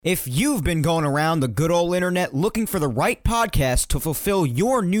If you've been going around the good old internet looking for the right podcast to fulfill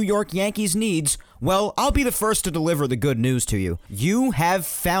your New York Yankees needs, well, I'll be the first to deliver the good news to you. You have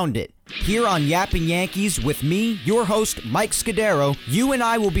found it. Here on Yapping Yankees with me, your host, Mike Scudero, you and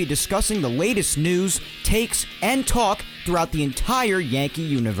I will be discussing the latest news, takes, and talk throughout the entire Yankee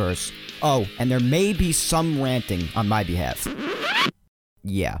universe. Oh, and there may be some ranting on my behalf.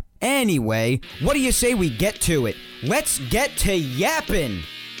 Yeah. Anyway, what do you say we get to it? Let's get to yapping!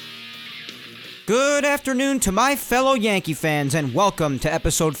 Good afternoon to my fellow Yankee fans, and welcome to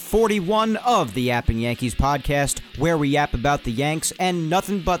episode 41 of the Yapping Yankees podcast, where we yap about the Yanks and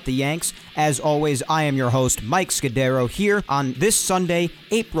nothing but the Yanks. As always, I am your host, Mike Scudero, here on this Sunday,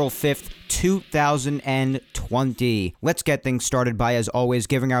 April 5th, 2020. Let's get things started by, as always,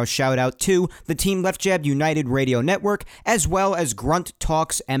 giving our shout out to the Team Left Jab United Radio Network, as well as Grunt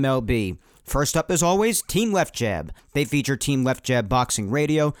Talks MLB. First up, as always, Team Left Jab. They feature Team Left Jab Boxing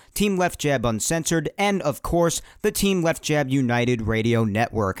Radio, Team Left Jab Uncensored, and, of course, the Team Left Jab United Radio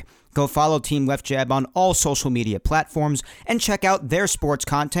Network. Go follow Team Left Jab on all social media platforms and check out their sports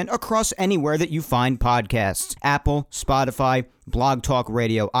content across anywhere that you find podcasts. Apple, Spotify, Blog Talk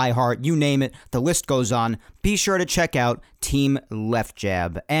Radio, iHeart, you name it, the list goes on. Be sure to check out Team Left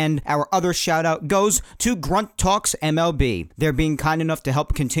Jab. And our other shout out goes to Grunt Talks MLB. They're being kind enough to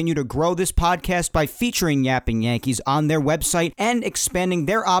help continue to grow this podcast by featuring Yapping Yankees on their website and expanding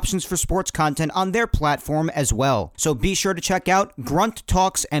their options for sports content on their platform as well. So be sure to check out Grunt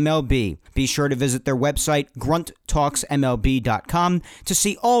Talks MLB. Be sure to visit their website, grunttalksmlb.com, to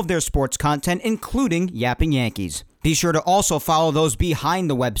see all of their sports content, including Yapping Yankees. Be sure to also follow those behind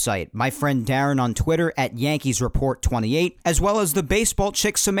the website, my friend Darren on Twitter at YankeesReport28, as well as the baseball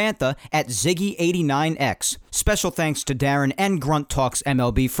chick Samantha at Ziggy89X. Special thanks to Darren and Grunt Talks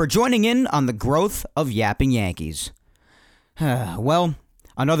MLB for joining in on the growth of Yapping Yankees. Well,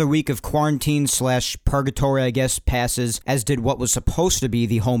 another week of quarantine/purgatory, I guess, passes, as did what was supposed to be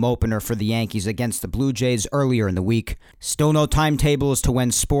the home opener for the Yankees against the Blue Jays earlier in the week. Still no timetable as to when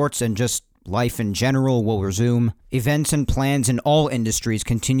sports and just life in general will resume. Events and plans in all industries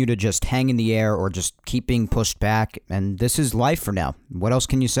continue to just hang in the air or just keep being pushed back, and this is life for now. What else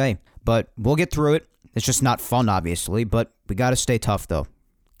can you say? But we'll get through it. It's just not fun, obviously, but we gotta stay tough, though.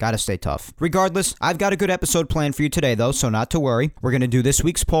 Gotta stay tough. Regardless, I've got a good episode planned for you today, though, so not to worry. We're gonna do this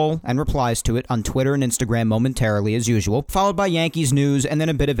week's poll and replies to it on Twitter and Instagram momentarily, as usual, followed by Yankees news and then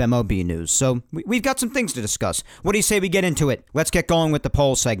a bit of MLB news. So we've got some things to discuss. What do you say we get into it? Let's get going with the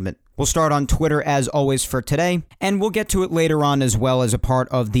poll segment. We'll start on Twitter as always for today, and we'll get to it later on as well as a part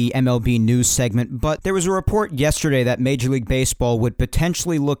of the MLB news segment, but there was a report yesterday that Major League Baseball would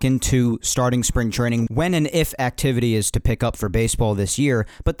potentially look into starting spring training when and if activity is to pick up for baseball this year,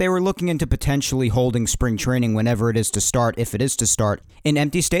 but they were looking into potentially holding spring training whenever it is to start, if it is to start, in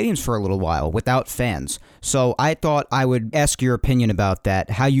empty stadiums for a little while without fans. So I thought I would ask your opinion about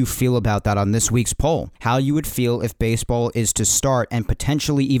that, how you feel about that on this week's poll, how you would feel if baseball is to start and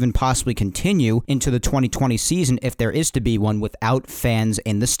potentially even possibly continue into the 2020 season if there is to be one without fans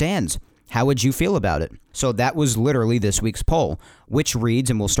in the stands. How would you feel about it? So that was literally this week's poll, which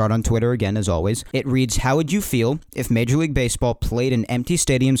reads, and we'll start on Twitter again as always, it reads, how would you feel if Major League Baseball played in empty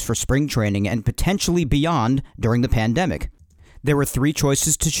stadiums for spring training and potentially beyond during the pandemic? There were three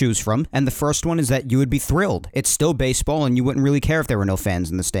choices to choose from, and the first one is that you would be thrilled. It's still baseball and you wouldn't really care if there were no fans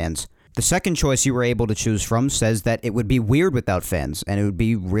in the stands. The second choice you were able to choose from says that it would be weird without fans, and it would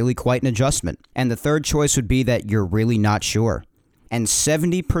be really quite an adjustment. And the third choice would be that you're really not sure. And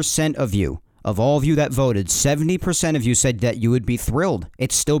 70% of you, of all of you that voted, 70% of you said that you would be thrilled.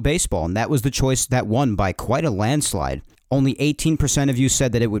 It's still baseball, and that was the choice that won by quite a landslide. Only 18% of you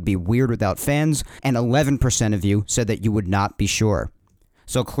said that it would be weird without fans, and 11% of you said that you would not be sure.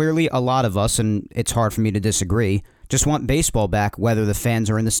 So clearly a lot of us, and it's hard for me to disagree, just want baseball back whether the fans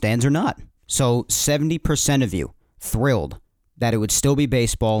are in the stands or not. So 70% of you thrilled that it would still be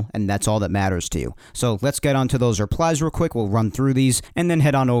baseball, and that's all that matters to you. So let's get on to those replies real quick. We'll run through these and then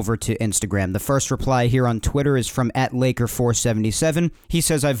head on over to Instagram. The first reply here on Twitter is from @Laker477. He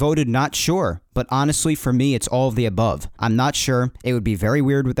says, I voted not sure, but honestly for me it's all of the above. I'm not sure. It would be very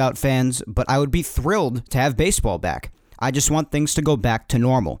weird without fans, but I would be thrilled to have baseball back. I just want things to go back to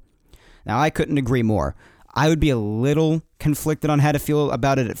normal. Now, I couldn't agree more. I would be a little conflicted on how to feel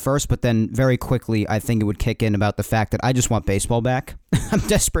about it at first, but then very quickly I think it would kick in about the fact that I just want baseball back. I'm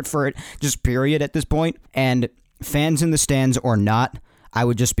desperate for it, just period at this point. And fans in the stands or not, I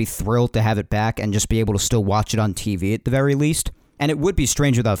would just be thrilled to have it back and just be able to still watch it on TV at the very least. And it would be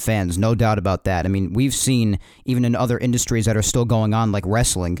strange without fans, no doubt about that. I mean, we've seen, even in other industries that are still going on, like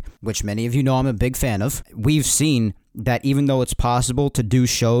wrestling, which many of you know I'm a big fan of, we've seen that even though it's possible to do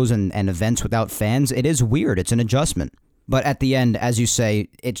shows and events without fans, it is weird. It's an adjustment. But at the end, as you say,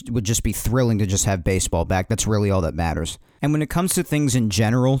 it would just be thrilling to just have baseball back. That's really all that matters. And when it comes to things in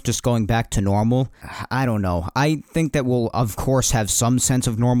general, just going back to normal, I don't know. I think that we'll, of course, have some sense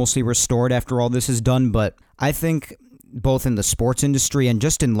of normalcy restored after all this is done, but I think both in the sports industry and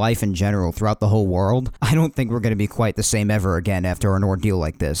just in life in general throughout the whole world, I don't think we're going to be quite the same ever again after an ordeal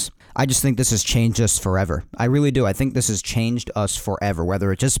like this. I just think this has changed us forever. I really do. I think this has changed us forever,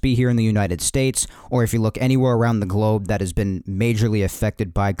 whether it just be here in the United States or if you look anywhere around the globe that has been majorly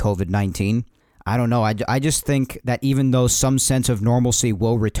affected by COVID-19. I don't know. I just think that even though some sense of normalcy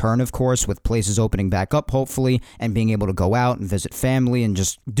will return, of course, with places opening back up, hopefully, and being able to go out and visit family and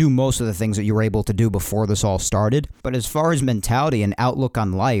just do most of the things that you were able to do before this all started. But as far as mentality and outlook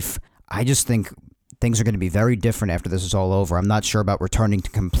on life, I just think things are going to be very different after this is all over. I'm not sure about returning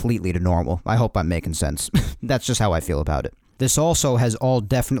completely to normal. I hope I'm making sense. That's just how I feel about it. This also has all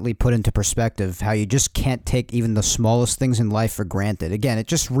definitely put into perspective how you just can't take even the smallest things in life for granted. Again, it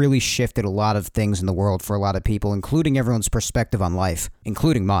just really shifted a lot of things in the world for a lot of people, including everyone's perspective on life,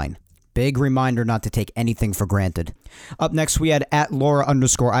 including mine. Big reminder not to take anything for granted. Up next, we had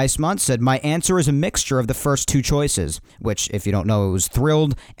 @Laura_Icemont said, my answer is a mixture of the first two choices, which, if you don't know, it was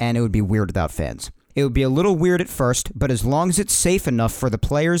thrilled, and it would be weird without fans. It would be a little weird at first, but as long as it's safe enough for the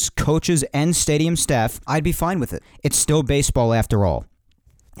players, coaches, and stadium staff, I'd be fine with it. It's still baseball after all.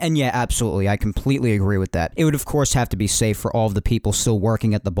 And yeah, absolutely, I completely agree with that. It would of course have to be safe for all of the people still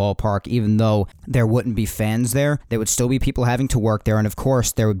working at the ballpark, even though there wouldn't be fans there. There would still be people having to work there, and of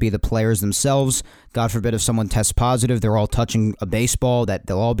course there would be the players themselves. God forbid if someone tests positive, they're all touching a baseball that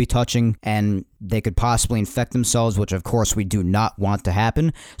they'll all be touching, and they could possibly infect themselves, which of course we do not want to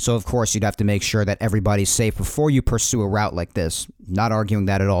happen. So of course you'd have to make sure that everybody's safe before you pursue a route like this. Not arguing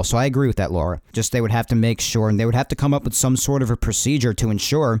that at all. So I agree with that, Laura. Just they would have to make sure, and they would have to come up with some sort of a procedure to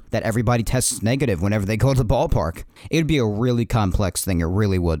ensure that everybody tests negative whenever they go to the ballpark. It would be a really complex thing. It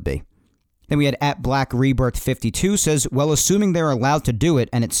really would be. Then we had @BlackRebirth52 says, well, assuming they're allowed to do it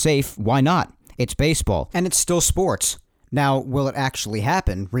and it's safe, why not? It's baseball, and it's still sports. Now, will it actually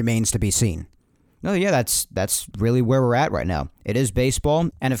happen remains to be seen. No, yeah, that's really where we're at right now. It is baseball,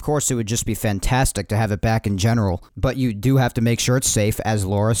 and of course it would just be fantastic to have it back in general, but you do have to make sure it's safe, as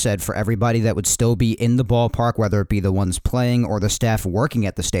Laura said, for everybody that would still be in the ballpark, whether it be the ones playing or the staff working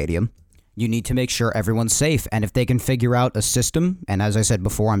at the stadium. You need to make sure everyone's safe, and if they can figure out a system, and as I said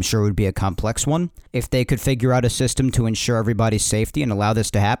before, I'm sure it would be a complex one, if they could figure out a system to ensure everybody's safety and allow this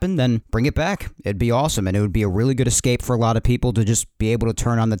to happen, then bring it back. It'd be awesome, and it would be a really good escape for a lot of people to just be able to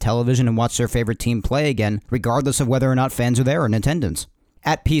turn on the television and watch their favorite team play again, regardless of whether or not fans are there in attendance.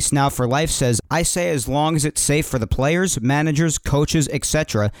 @PeaceNowForLife says, I say as long as it's safe for the players, managers, coaches,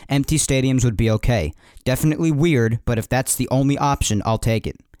 etc., empty stadiums would be okay. Definitely weird, but if that's the only option, I'll take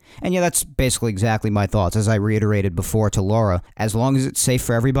it. And yeah, that's basically exactly my thoughts. As I reiterated before to Laura, as long as it's safe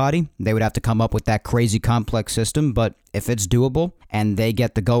for everybody, they would have to come up with that crazy complex system, but if it's doable and they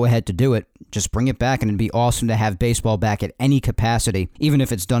get the go-ahead to do it, just bring it back, and it'd be awesome to have baseball back at any capacity, even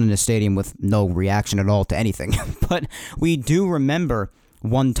if it's done in a stadium with no reaction at all to anything. But we do remember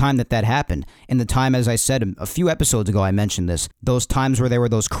one time that happened. In the time, as I said a few episodes ago, I mentioned this, those times where there were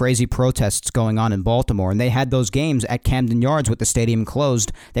those crazy protests going on in Baltimore, and they had those games at Camden Yards with the stadium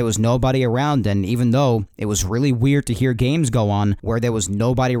closed. There was nobody around, and even though it was really weird to hear games go on where there was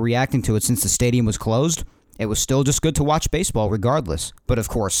nobody reacting to it since the stadium was closed, it was still just good to watch baseball regardless. But of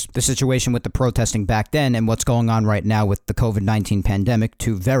course, the situation with the protesting back then and what's going on right now with the COVID-19 pandemic,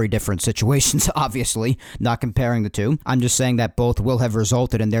 two very different situations, obviously, not comparing the two. I'm just saying that both will have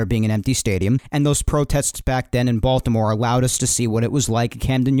resulted in there being an empty stadium, and those protests back then in Baltimore allowed us to see what it was like at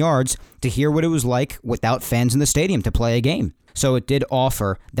Camden Yards, to hear what it was like without fans in the stadium to play a game. So it did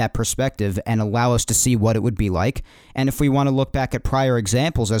offer that perspective and allow us to see what it would be like. And if we want to look back at prior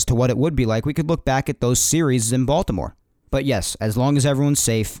examples as to what it would be like, we could look back at those series in Baltimore. But yes, as long as everyone's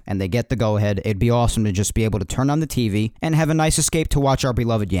safe and they get the go-ahead, it'd be awesome to just be able to turn on the TV and have a nice escape to watch our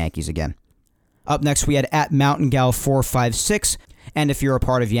beloved Yankees again. Up next, we had @MountainGal456. And if you're a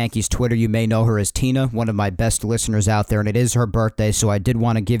part of Yankees Twitter, you may know her as Tina, one of my best listeners out there, and it is her birthday, so I did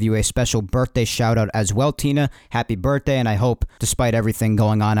want to give you a special birthday shout-out as well, Tina. Happy birthday, and I hope, despite everything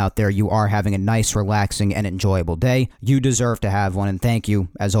going on out there, you are having a nice, relaxing, and enjoyable day. You deserve to have one, and thank you,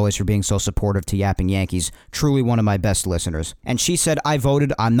 as always, for being so supportive to Yapping Yankees. Truly one of my best listeners. And she said, I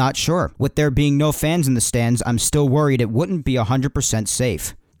voted, I'm not sure. With there being no fans in the stands, I'm still worried it wouldn't be 100%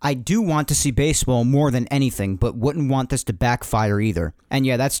 safe. I do want to see baseball more than anything, but wouldn't want this to backfire either. And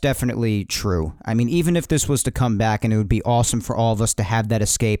yeah, that's definitely true. I mean, even if this was to come back, and it would be awesome for all of us to have that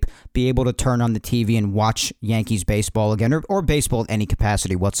escape, be able to turn on the TV and watch Yankees baseball again, or baseball in any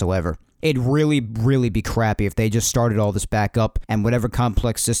capacity whatsoever. It'd really, really be crappy if they just started all this back up and whatever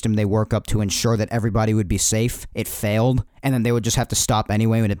complex system they work up to ensure that everybody would be safe, it failed, and then they would just have to stop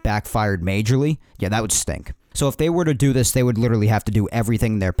anyway when it backfired majorly. Yeah, that would stink. So if they were to do this, they would literally have to do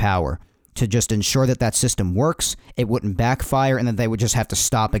everything in their power to just ensure that that system works, it wouldn't backfire, and then they would just have to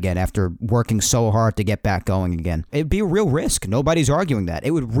stop again after working so hard to get back going again. It'd be a real risk. Nobody's arguing that.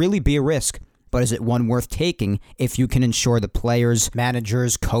 It would really be a risk. But is it one worth taking if you can ensure the players,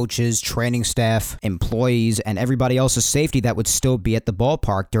 managers, coaches, training staff, employees, and everybody else's safety that would still be at the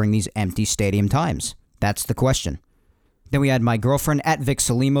ballpark during these empty stadium times? That's the question. Then we had my girlfriend at Vic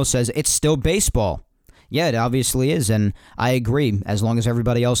Salimo says, it's still baseball. Yeah, it obviously is, and I agree, as long as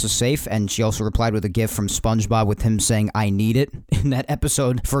everybody else is safe. And she also replied with a gif from SpongeBob with him saying, I need it, in that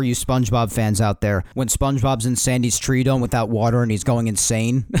episode for you SpongeBob fans out there. When SpongeBob's in Sandy's tree dome without water and he's going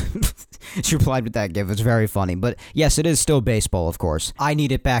insane. She replied with that gif. It's very funny. But yes, it is still baseball, of course. I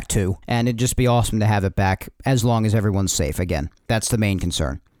need it back too, and it'd just be awesome to have it back as long as everyone's safe again. That's the main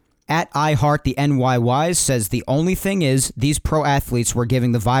concern. At I Heart the NYYs says the only thing is these pro athletes were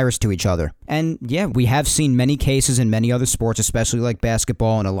giving the virus to each other. And yeah, we have seen many cases in many other sports, especially like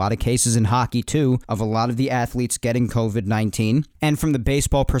basketball and a lot of cases in hockey too, of a lot of the athletes getting COVID-19. And from the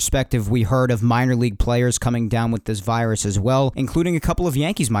baseball perspective, we heard of minor league players coming down with this virus as well, including a couple of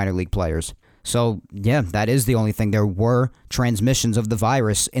Yankees minor league players. So yeah, that is the only thing. There were transmissions of the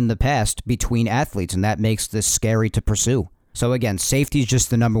virus in the past between athletes, and that makes this scary to pursue. So again, safety is just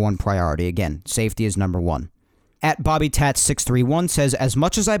the number one priority. Again, safety is number one. At BobbyTats631 says, as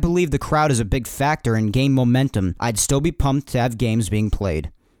much as I believe the crowd is a big factor in game momentum, I'd still be pumped to have games being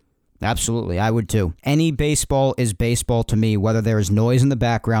played. Absolutely, I would too. Any baseball is baseball to me, whether there is noise in the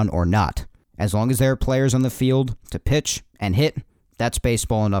background or not. As long as there are players on the field to pitch and hit, that's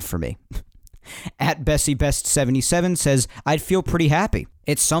baseball enough for me. At BessieBest77 says, I'd feel pretty happy.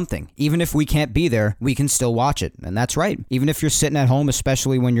 It's something. Even if we can't be there, we can still watch it. And that's right. Even if you're sitting at home,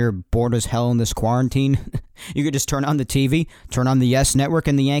 especially when you're bored as hell in this quarantine, you could just turn on the TV, turn on the Yes Network,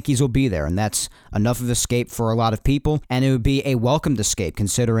 and the Yankees will be there. And that's enough of escape for a lot of people. And it would be a welcomed escape,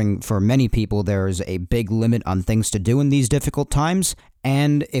 considering for many people there is a big limit on things to do in these difficult times.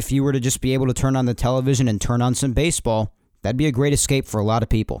 And if you were to just be able to turn on the television and turn on some baseball, that'd be a great escape for a lot of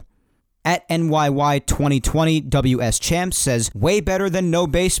people. At NYY2020, WS Champs says, way better than no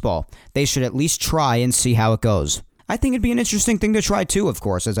baseball. They should at least try and see how it goes. I think it'd be an interesting thing to try too, of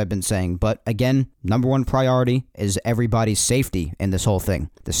course, as I've been saying. But again, number one priority is everybody's safety in this whole thing.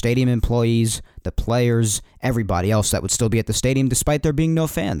 The stadium employees, the players, everybody else that would still be at the stadium despite there being no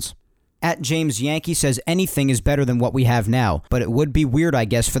fans. At James Yankee says, anything is better than what we have now, but it would be weird, I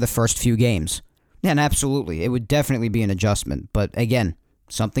guess, for the first few games. And absolutely, it would definitely be an adjustment. But again,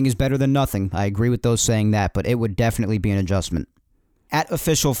 something is better than nothing. I agree with those saying that, but it would definitely be an adjustment. At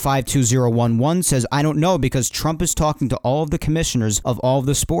official52011 says, I don't know because Trump is talking to all of the commissioners of all of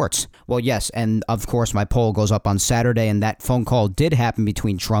the sports. Well, yes, and of course my poll goes up on Saturday, and that phone call did happen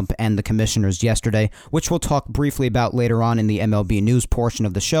between Trump and the commissioners yesterday, which we'll talk briefly about later on in the MLB news portion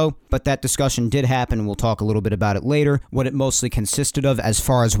of the show. But that discussion did happen, and we'll talk a little bit about it later, what it mostly consisted of as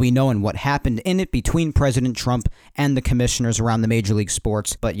far as we know and what happened in it between President Trump and the commissioners around the major league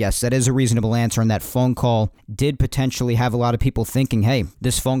sports. But yes, that is a reasonable answer, and that phone call did potentially have a lot of people thinking, hey,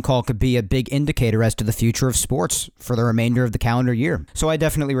 this phone call could be a big indicator as to the future of sports for the remainder of the calendar year. So I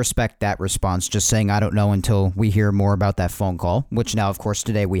definitely respect that response, just saying I don't know until we hear more about that phone call, which now, of course,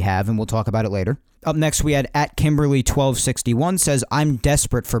 today we have, and we'll talk about it later. Up next, we had at Kimberly1261 says, I'm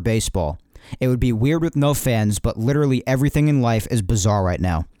desperate for baseball. It would be weird with no fans, but literally everything in life is bizarre right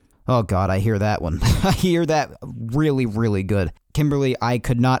now. Oh, God, I hear that one. I hear that really, really good. Kimberly, I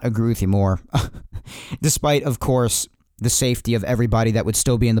could not agree with you more. Despite, of course, the safety of everybody that would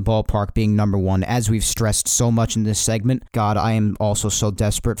still be in the ballpark being number one, as we've stressed so much in this segment. God, I am also so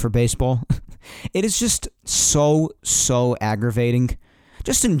desperate for baseball. It is just so aggravating,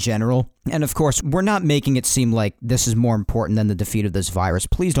 just in general. And of course, we're not making it seem like this is more important than the defeat of this virus.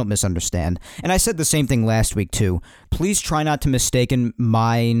 Please don't misunderstand. And I said the same thing last week too. Please try not to mistake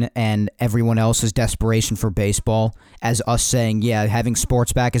mine and everyone else's desperation for baseball as us saying, yeah, having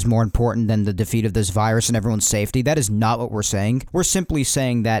sports back is more important than the defeat of this virus and everyone's safety. That is not what we're saying. We're simply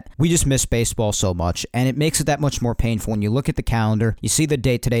saying that we just miss baseball so much, and it makes it that much more painful when you look at the calendar, you see the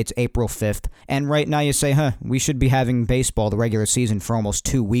date today, it's April 5th, and right now you say, we should be having baseball, the regular season, for almost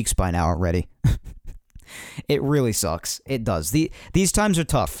 2 weeks by now already. It really sucks. It does. These times are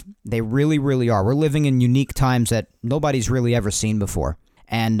tough. They really, really are. We're living in unique times that nobody's really ever seen before.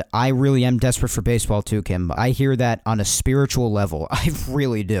 And I really am desperate for baseball too, Kim. I hear that on a spiritual level. I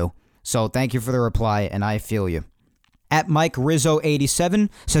really do. So thank you for the reply, and I feel you. At Mike Rizzo87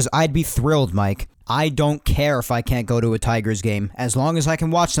 says, I'd be thrilled, Mike. I don't care if I can't go to a Tigers game. As long as I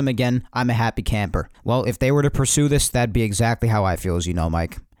can watch them again, I'm a happy camper. Well, if they were to pursue this, that'd be exactly how I feel, as you know,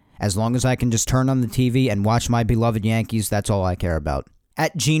 Mike. As long as I can just turn on the TV and watch my beloved Yankees, that's all I care about.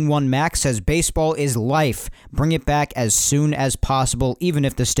 At Gene1Max says, baseball is life. Bring it back as soon as possible, even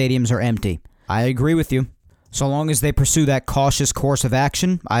if the stadiums are empty. I agree with you. So long as they pursue that cautious course of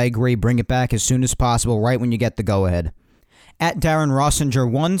action, I agree. Bring it back as soon as possible, right when you get the go-ahead. At Darren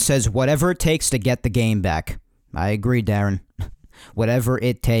Rossinger1 says, whatever it takes to get the game back. I agree, Darren. Whatever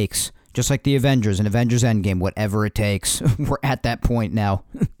it takes. Just like the Avengers and Avengers Endgame, whatever it takes. We're at that point now.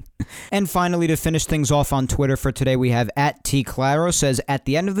 And finally, to finish things off on Twitter for today, we have at T. Claro says, at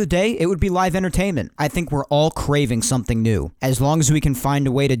the end of the day, it would be live entertainment. I think we're all craving something new. As long as we can find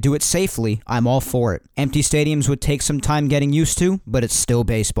a way to do it safely, I'm all for it. Empty stadiums would take some time getting used to, but it's still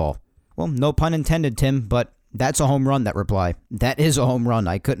baseball. Well, no pun intended, Tim, but that's a home run, that reply. That is a home run.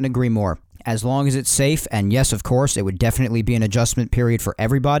 I couldn't agree more. As long as it's safe, and yes, of course, it would definitely be an adjustment period for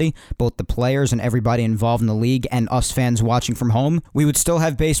everybody, both the players and everybody involved in the league and us fans watching from home, we would still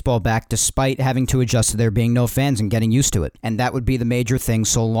have baseball back despite having to adjust to there being no fans and getting used to it. And that would be the major thing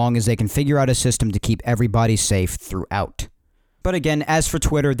so long as they can figure out a system to keep everybody safe throughout. But again, as for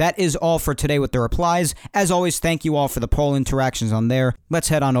Twitter, that is all for today with the replies. As always, thank you all for the poll interactions on there. Let's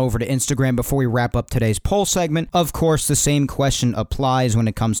head on over to Instagram before we wrap up today's poll segment. Of course, the same question applies when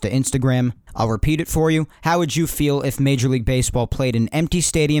it comes to Instagram. I'll repeat it for you. How would you feel if Major League Baseball played in empty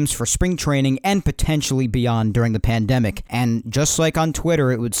stadiums for spring training and potentially beyond during the pandemic? And just like on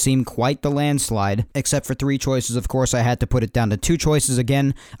Twitter, it would seem quite the landslide. Except for 3 choices, of course, I had to put it down to 2 choices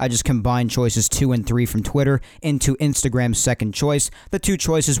again. I just combined choices 2 and 3 from Twitter into Instagram's second choice. The 2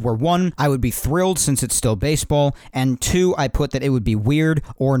 choices were 1, I would be thrilled since it's still baseball, and 2, I put that it would be weird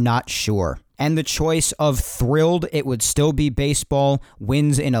or not sure. And the choice of thrilled, it would still be baseball,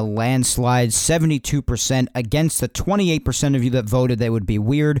 wins in a landslide, 72% against the 28% of you that voted that would be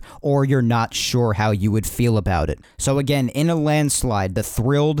weird or you're not sure how you would feel about it. So again, in a landslide, the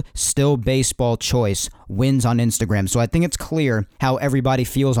thrilled, still baseball choice wins on Instagram. So I think it's clear how everybody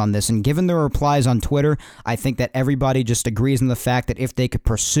feels on this. And given the replies on Twitter, I think that everybody just agrees on the fact that if they could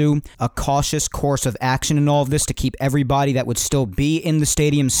pursue a cautious course of action in all of this to keep everybody that would still be in the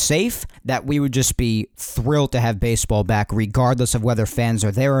stadium safe, that we would just be thrilled to have baseball back, regardless of whether fans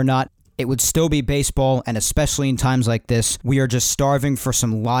are there or not. It would still be baseball, and especially in times like this, we are just starving for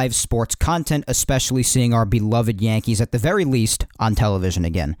some live sports content, especially seeing our beloved Yankees, at the very least, on television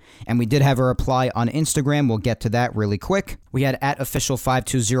again. And we did have a reply on Instagram. We'll get to that really quick. We had at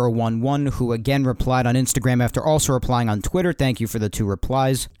official52011, who again replied on Instagram after also replying on Twitter. Thank you for the 2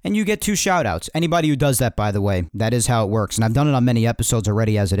 replies. And you get 2 shout-outs. Anybody who does that, by the way, that is how it works. And I've done it on many episodes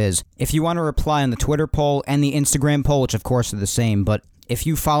already as it is. If you want to reply on the Twitter poll and the Instagram poll, which of course are the same, but if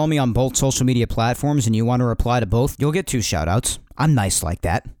you follow me on both social media platforms and you want to reply to both, you'll get 2 shoutouts. I'm nice like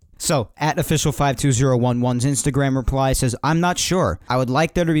that. So, at official52011's Instagram reply says, I'm not sure. I would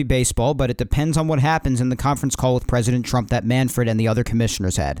like there to be baseball, but it depends on what happens in the conference call with President Trump that Manfred and the other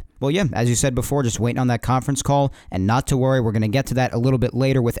commissioners had. Well, yeah, as you said before, just waiting on that conference call, and not to worry, we're going to get to that a little bit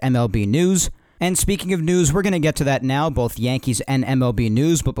later with MLB news. And speaking of news, we're going to get to that now, both Yankees and MLB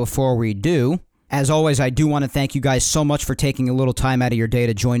news, but before we do, as always, I do want to thank you guys so much for taking a little time out of your day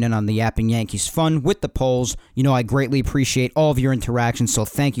to join in on the Yapping Yankees fun with the polls. You know, I greatly appreciate all of your interactions, so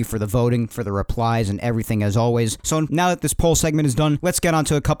thank you for the voting, for the replies, and everything as always. So now that this poll segment is done, let's get on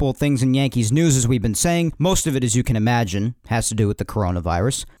to a couple of things in Yankees news as we've been saying. Most of it, as you can imagine, has to do with the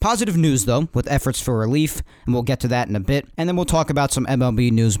coronavirus. Positive news, though, with efforts for relief, and we'll get to that in a bit, and then we'll talk about some MLB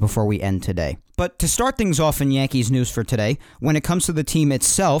news before we end today. But to start things off in Yankees news for today, when it comes to the team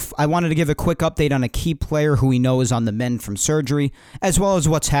itself, I wanted to give a quick update on a key player who we know is on the mend from surgery, as well as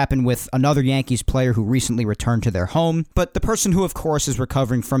what's happened with another Yankees player who recently returned to their home. But the person who, of course, is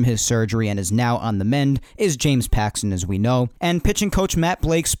recovering from his surgery and is now on the mend is James Paxton, as we know. And pitching coach Matt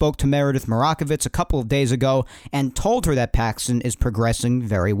Blake spoke to Meredith Marakovits a couple of days ago and told her that Paxton is progressing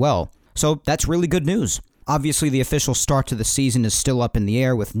very well. So that's really good news. Obviously, the official start to the season is still up in the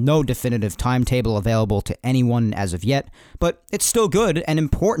air with no definitive timetable available to anyone as of yet, but it's still good and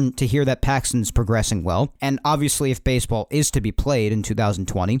important to hear that Paxton's progressing well, and obviously if baseball is to be played in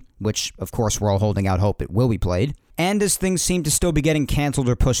 2020, which of course we're all holding out hope it will be played, and as things seem to still be getting canceled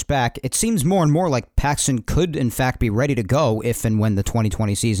or pushed back, it seems more and more like Paxton could in fact be ready to go if and when the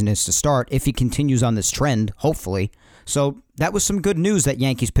 2020 season is to start, if he continues on this trend, hopefully. So that was some good news that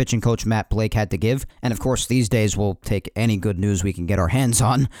Yankees pitching coach Matt Blake had to give, and of course these days we'll take any good news we can get our hands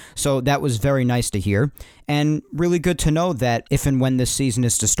on, so that was very nice to hear, and really good to know that if and when this season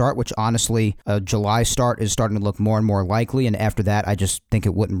is to start, which honestly a July start is starting to look more and more likely, and after that I just think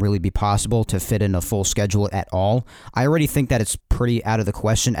it wouldn't really be possible to fit in a full schedule at all. I already think that it's pretty out of the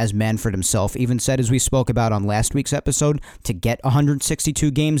question, as Manfred himself even said, as we spoke about on last week's episode, to get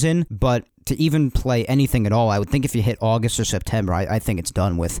 162 games in, but to even play anything at all, I would think if you hit August or September, I think it's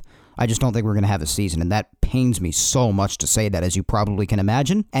done with. I just don't think we're going to have a season, and that pains me so much to say that, as you probably can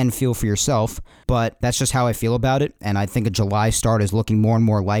imagine and feel for yourself, but that's just how I feel about it, and I think a July start is looking more and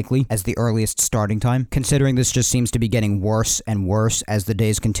more likely as the earliest starting time, considering this just seems to be getting worse and worse as the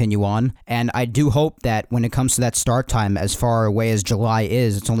days continue on, and I do hope that when it comes to that start time, as far away as July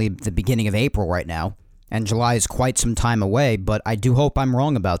is, it's only the beginning of April right now, and July is quite some time away, but I do hope I'm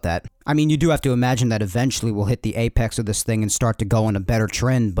wrong about that. I mean, you do have to imagine that eventually we'll hit the apex of this thing and start to go on a better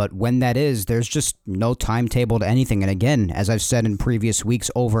trend, but when that is, there's just no timetable to anything, and again, as I've said in previous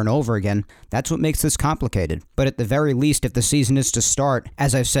weeks over and over again, that's what makes this complicated. But at the very least, if the season is to start,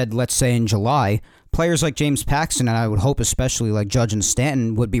 as I've said, let's say in July, players like James Paxton, and I would hope especially like Judge and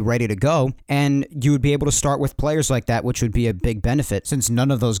Stanton, would be ready to go, and you would be able to start with players like that, which would be a big benefit, since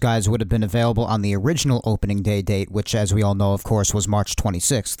none of those guys would have been available on the original opening day date, which, as we all know, of course, was March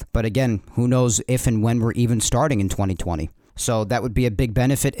 26th. But again, who knows if and when we're even starting in 2020. So that would be a big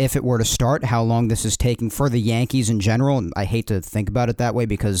benefit if it were to start. How long this is taking for the Yankees in general, and I hate to think about it that way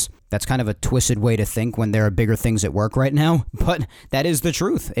because that's kind of a twisted way to think when there are bigger things at work right now, but that is the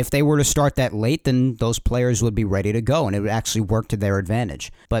truth. If they were to start that late, then those players would be ready to go, and it would actually work to their advantage.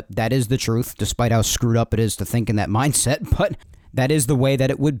 But that is the truth, despite how screwed up it is to think in that mindset, but that is the way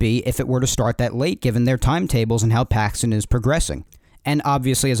that it would be if it were to start that late, given their timetables and how Paxton is progressing. And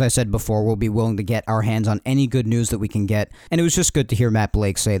obviously, as I said before, we'll be willing to get our hands on any good news that we can get. And it was just good to hear Matt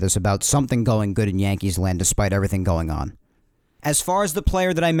Blake say this about something going good in Yankees land despite everything going on. As far as the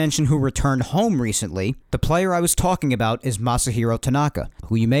player that I mentioned who returned home recently, the player I was talking about is Masahiro Tanaka,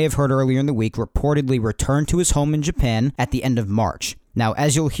 who you may have heard earlier in the week reportedly returned to his home in Japan at the end of March. Now,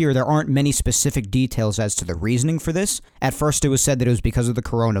 as you'll hear, there aren't many specific details as to the reasoning for this. At first, it was said that it was because of the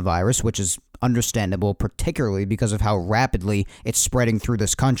coronavirus, which is understandable, particularly because of how rapidly it's spreading through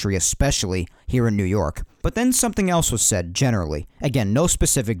this country, especially here in New York. But then something else was said, generally. Again, no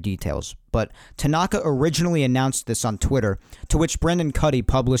specific details, but Tanaka originally announced this on Twitter, to which Brendan Cuddy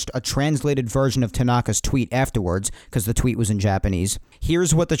published a translated version of Tanaka's tweet afterwards, because the tweet was in Japanese.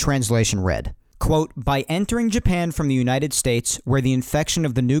 Here's what the translation read. Quote, by entering Japan from the United States, where the infection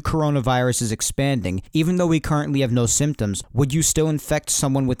of the new coronavirus is expanding, even though we currently have no symptoms, would you still infect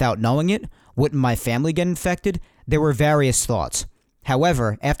someone without knowing it? Wouldn't my family get infected? There were various thoughts.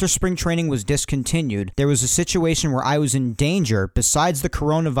 However, after spring training was discontinued, there was a situation where I was in danger besides the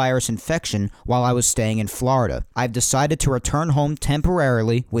coronavirus infection while I was staying in Florida. I've decided to return home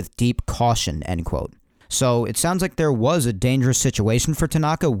temporarily with deep caution, end quote. So it sounds like there was a dangerous situation for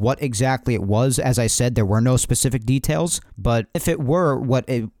Tanaka. What exactly it was, as I said, there were no specific details. But if it were what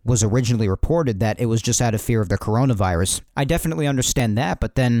it was originally reported, that it was just out of fear of the coronavirus, I definitely understand that.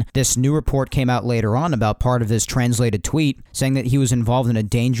 But then this new report came out later on about part of his translated tweet saying that he was involved in a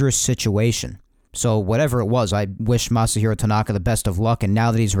dangerous situation. So whatever it was, I wish Masahiro Tanaka the best of luck, and now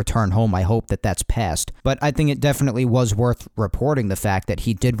that he's returned home, I hope that that's passed. But I think it definitely was worth reporting the fact that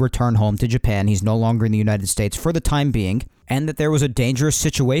he did return home to Japan. He's no longer in the United States for the time being, and that there was a dangerous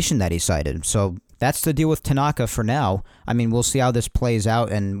situation that he cited. So that's the deal with Tanaka for now. I mean, we'll see how this plays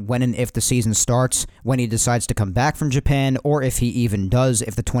out, and when and if the season starts, when he decides to come back from Japan, or if he even does,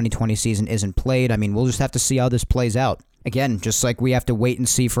 if the 2020 season isn't played. I mean, we'll just have to see how this plays out. Again, just like we have to wait and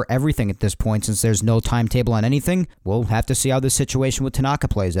see for everything at this point, since there's no timetable on anything, we'll have to see how this situation with Tanaka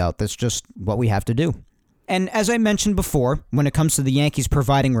plays out. That's just what we have to do. And as I mentioned before, when it comes to the Yankees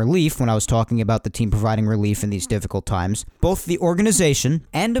providing relief, when I was talking about the team providing relief in these difficult times, both the organization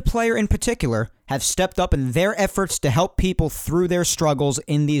and a player in particular have stepped up in their efforts to help people through their struggles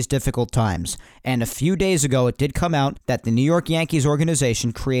in these difficult times. And a few days ago, it did come out that the New York Yankees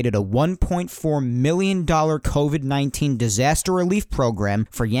organization created a $1.4 million COVID-19 disaster relief program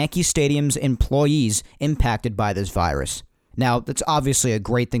for Yankee Stadium's employees impacted by this virus. Now, that's obviously a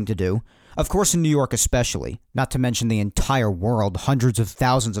great thing to do. Of course, in New York especially, not to mention the entire world, hundreds of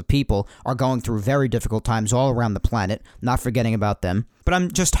thousands of people are going through very difficult times all around the planet, not forgetting about them. But I'm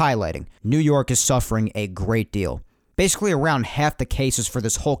just highlighting, New York is suffering a great deal. Basically, around half the cases for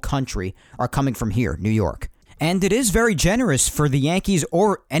this whole country are coming from here, New York. And it is very generous for the Yankees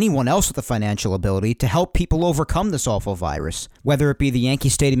or anyone else with the financial ability to help people overcome this awful virus. Whether it be the Yankee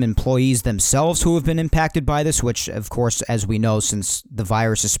Stadium employees themselves who have been impacted by this, which, of course, as we know, since the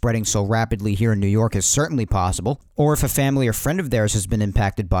virus is spreading so rapidly here in New York, is certainly possible. Or if a family or friend of theirs has been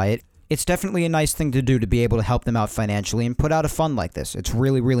impacted by it, it's definitely a nice thing to do to be able to help them out financially and put out a fund like this. It's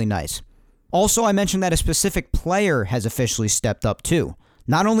really, really nice. Also, I mentioned that a specific player has officially stepped up too.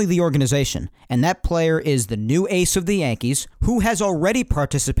 Not only the organization, and that player is the new ace of the Yankees, who has already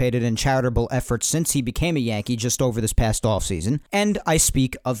participated in charitable efforts since he became a Yankee just over this past offseason, and I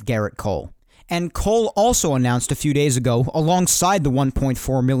speak of Gerrit Cole. And Cole also announced a few days ago, alongside the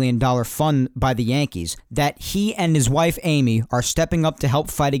 $1.4 million fund by the Yankees, that he and his wife Amy are stepping up to help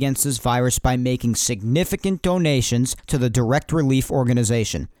fight against this virus by making significant donations to the Direct Relief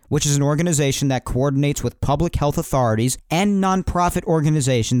Organization, which is an organization that coordinates with public health authorities and nonprofit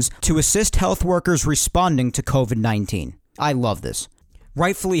organizations to assist health workers responding to COVID-19. I love this.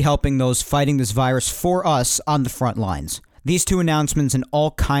 Rightfully helping those fighting this virus for us on the front lines. These two announcements and all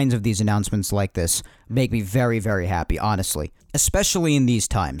kinds of these announcements like this make me very, very happy, honestly, especially in these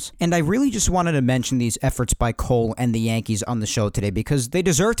times. And I really just wanted to mention these efforts by Cole and the Yankees on the show today because they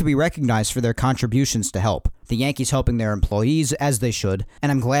deserve to be recognized for their contributions to help. The Yankees helping their employees, as they should,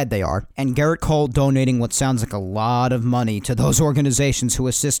 and I'm glad they are, and Gerrit Cole donating what sounds like a lot of money to those organizations who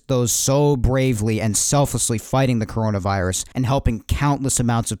assist those so bravely and selflessly fighting the coronavirus and helping countless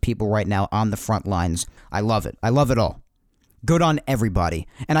amounts of people right now on the front lines. I love it. I love it all. Good on everybody.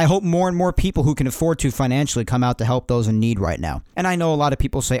 And I hope more and more people who can afford to financially come out to help those in need right now. And I know a lot of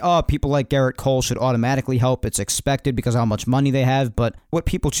people say, oh, people like Gerrit Cole should automatically help. It's expected because of how much money they have. But what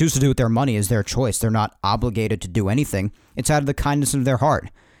people choose to do with their money is their choice. They're not obligated to do anything. It's out of the kindness of their heart.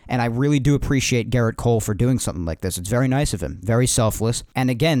 And I really do appreciate Gerrit Cole for doing something like this. It's very nice of him, very selfless. And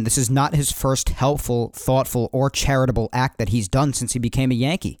again, this is not his first helpful, thoughtful, or charitable act that he's done since he became a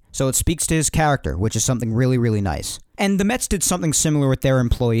Yankee. So it speaks to his character, which is something really, really nice. And the Mets did something similar with their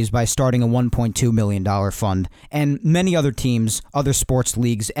employees by starting a $1.2 million fund. And many other teams, other sports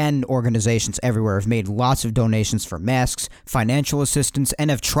leagues, and organizations everywhere have made lots of donations for masks, financial assistance, and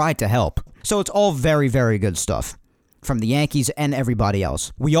have tried to help. So it's all very, very good stuff. From the Yankees and everybody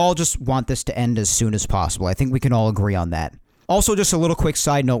else. We all just want this to end as soon as possible. I think we can all agree on that. Also, just a little quick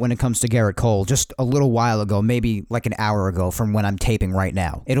side note when it comes to Gerrit Cole. Just a little while ago, maybe like an hour ago from when I'm taping right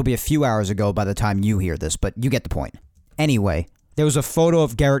now. It'll be a few hours ago by the time you hear this, but you get the point. Anyway, there was a photo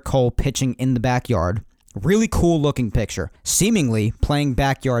of Gerrit Cole pitching in the backyard. Really cool looking picture. Seemingly playing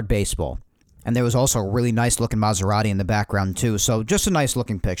backyard baseball. And there was also a really nice looking Maserati in the background too. So just a nice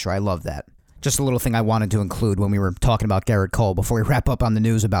looking picture. I love that. Just a little thing I wanted to include when we were talking about Gerrit Cole before we wrap up on the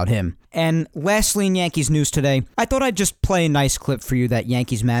news about him. And lastly in Yankees news today, I thought I'd just play a nice clip for you that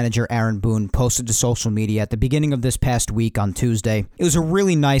Yankees manager Aaron Boone posted to social media at the beginning of this past week on Tuesday. It was a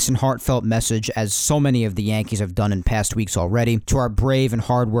really nice and heartfelt message, as so many of the Yankees have done in past weeks already, to our brave and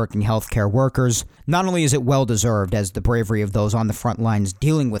hardworking healthcare workers. Not only is it well-deserved, as the bravery of those on the front lines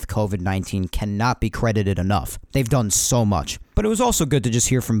dealing with COVID-19 cannot be credited enough. They've done so much. But it was also good to just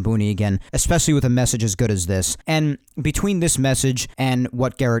hear from Booney again, especially with a message as good as this. And between this message and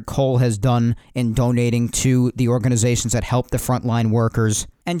what Gerrit Cole has done in donating to the organizations that help the frontline workers,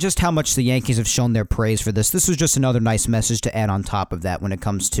 and just how much the Yankees have shown their praise for this was just another nice message to add on top of that when it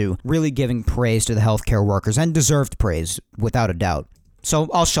comes to really giving praise to the healthcare workers, and deserved praise, without a doubt. So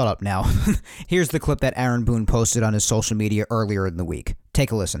I'll shut up now. Here's the clip that Aaron Boone posted on his social media earlier in the week.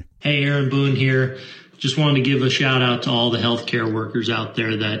 Take a listen. Hey, Aaron Boone here. Just wanted to give a shout out to all the healthcare workers out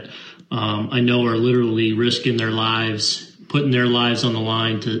there that I know are literally risking their lives, putting their lives on the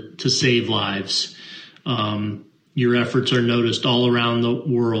line to save lives. Your efforts are noticed all around the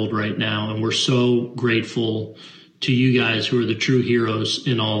world right now, and we're so grateful to you guys who are the true heroes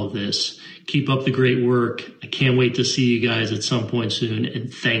in all of this. Keep up the great work. I can't wait to see you guys at some point soon,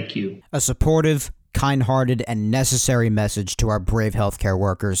 and thank you. A supportive, kind-hearted, and necessary message to our brave healthcare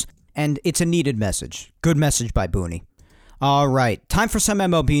workers. And it's a needed message. Good message by Booney. All right, time for some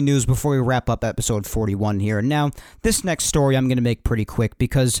MLB news before we wrap up episode 41 here. Now, this next story I'm going to make pretty quick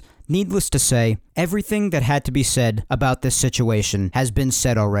because, needless to say, everything that had to be said about this situation has been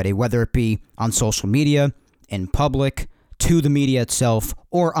said already, whether it be on social media, in public, to the media itself,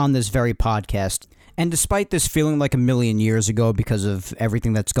 or on this very podcast. And despite this feeling like a million years ago because of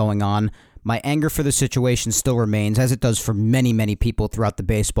everything that's going on, My anger for the situation still remains, as it does for many, many people throughout the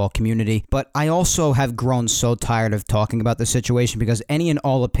baseball community, but I also have grown so tired of talking about the situation because any and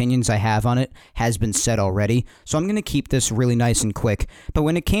all opinions I have on it has been said already, so I'm going to keep this really nice and quick. But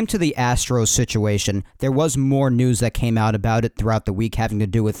when it came to the Astros situation, there was more news that came out about it throughout the week having to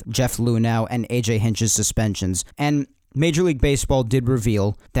do with Jeff Luhnow and AJ Hinch's suspensions, and Major League Baseball did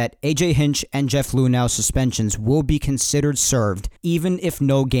reveal that AJ Hinch and Jeff Luhnow's suspensions will be considered served even if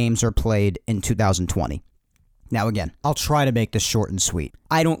no games are played in 2020. Now again, I'll try to make this short and sweet.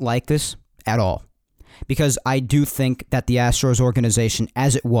 I don't like this at all because I do think that the Astros organization,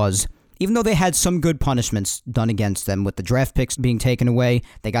 as it was, even though they had some good punishments done against them with the draft picks being taken away,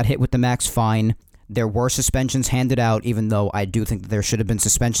 they got hit with the max fine. There were suspensions handed out, even though I do think that there should have been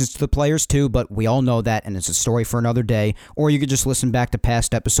suspensions to the players too, but we all know that, and it's a story for another day. Or you could just listen back to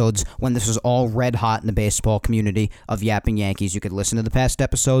past episodes when this was all red hot in the baseball community of Yapping Yankees. You could listen to the past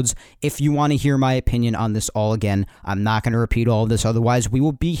episodes. If you want to hear my opinion on this all again, I'm not going to repeat all of this, otherwise we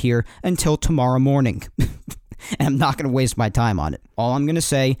will be here until tomorrow morning. And I'm not going to waste my time on it. All I'm going to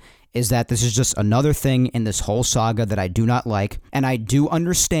say is that this is just another thing in this whole saga that I do not like, and I do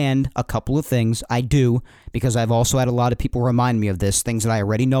understand a couple of things. I do, because I've also had a lot of people remind me of this, things that I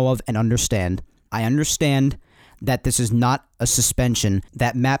already know of and understand. I understand that this is not a suspension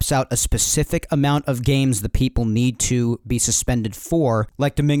that maps out a specific amount of games the people need to be suspended for,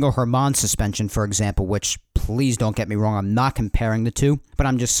 like Domingo Germán's suspension, for example, which, please don't get me wrong, I'm not comparing the two, but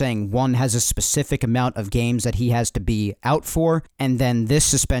I'm just saying one has a specific amount of games that he has to be out for, and then this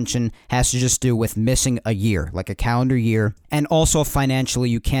suspension has to just do with missing a year, like a calendar year, and also financially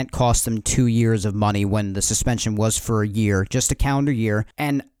you can't cost them 2 years of money when the suspension was for a year, just a calendar year,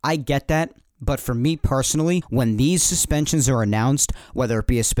 and I get that. But for me personally, when these suspensions are announced, whether it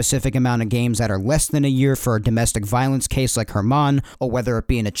be a specific amount of games that are less than a year for a domestic violence case like Germán, or whether it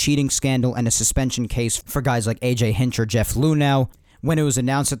be in a cheating scandal and a suspension case for guys like AJ Hinch or Jeff Luhnow, when it was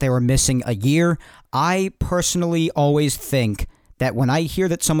announced that they were missing a year, I personally always think that when I hear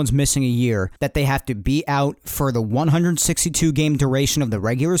that someone's missing a year, that they have to be out for the 162-game duration of the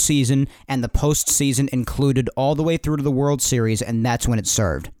regular season and the postseason included all the way through to the World Series, and that's when it's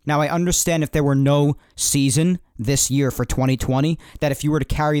served. Now, I understand if there were no season this year for 2020, that if you were to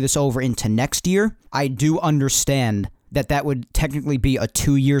carry this over into next year, I do understand that would technically be a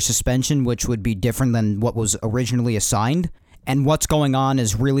 2-year suspension, which would be different than what was originally assigned. And what's going on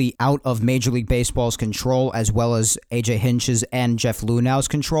is really out of Major League Baseball's control, as well as AJ Hinch's and Jeff Luhnow's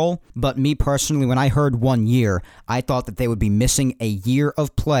control. But me personally, when I heard 1 year, I thought that they would be missing a year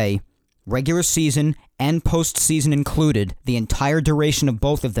of play, regular season and postseason included, the entire duration of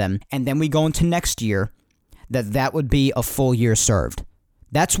both of them, and then we go into next year, that would be a full year served.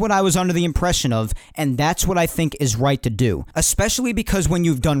 That's what I was under the impression of, and that's what I think is right to do. Especially because when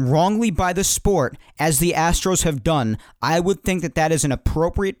you've done wrongly by the sport, as the Astros have done, I would think that is an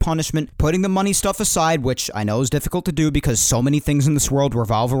appropriate punishment, putting the money stuff aside, which I know is difficult to do because so many things in this world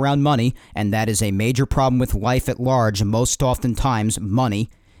revolve around money, and that is a major problem with life at large, most oftentimes money.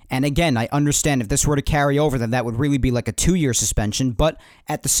 And again, I understand if this were to carry over, then that would really be like a 2-year suspension. But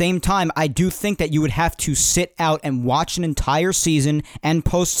at the same time, I do think that you would have to sit out and watch an entire season and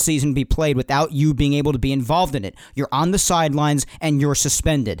postseason be played without you being able to be involved in it. You're on the sidelines and you're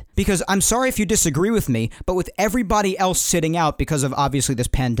suspended. Because I'm sorry if you disagree with me, but with everybody else sitting out because of obviously this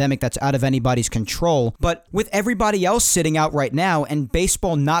pandemic that's out of anybody's control, but with everybody else sitting out right now and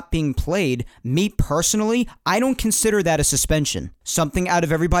baseball not being played, me personally, I don't consider that a suspension. Something out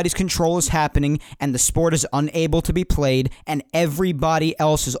of everybody's control is happening, and the sport is unable to be played, and everybody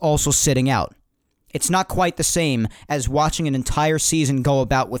else is also sitting out. It's not quite the same as watching an entire season go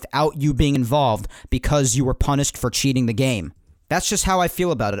about without you being involved because you were punished for cheating the game. That's just how I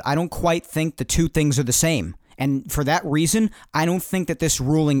feel about it. I don't quite think the two things are the same. And for that reason, I don't think that this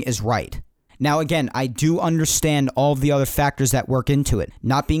ruling is right. Now, again, I do understand all of the other factors that work into it.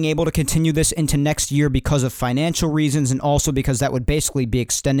 Not being able to continue this into next year because of financial reasons, and also because that would basically be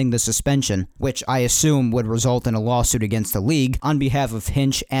extending the suspension, which I assume would result in a lawsuit against the league on behalf of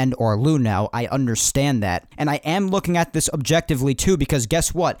Hinch and or Luhnow. I understand that. And I am looking at this objectively too, because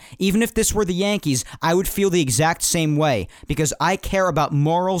guess what? Even if this were the Yankees, I would feel the exact same way, because I care about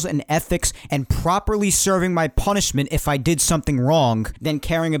morals and ethics and properly serving my punishment if I did something wrong than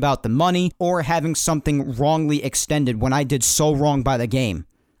caring about the money or having something wrongly extended when I did so wrong by the game.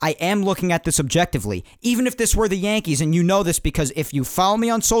 I am looking at this objectively, even if this were the Yankees, and you know this because if you follow me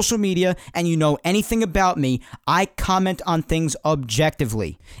on social media and you know anything about me, I comment on things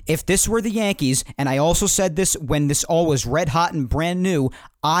objectively. If this were the Yankees, and I also said this when this all was red hot and brand new,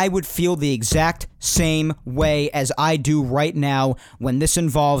 I would feel the exact same way as I do right now when this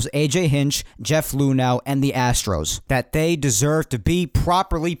involves AJ Hinch, Jeff Luhnow, and the Astros, that they deserve to be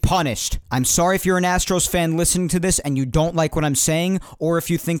properly punished. I'm sorry if you're an Astros fan listening to this and you don't like what I'm saying, or if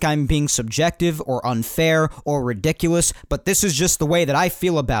you think I'm being subjective or unfair or ridiculous, but this is just the way that I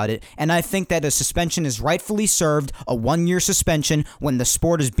feel about it, and I think that a suspension is rightfully served, a 1-year suspension, when the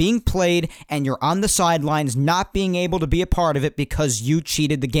sport is being played and you're on the sidelines not being able to be a part of it because you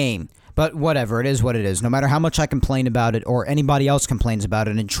cheated the game. But whatever, it is what it is. No matter how much I complain about it or anybody else complains about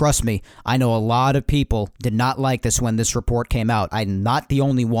it, and trust me, I know a lot of people did not like this when this report came out. I'm not the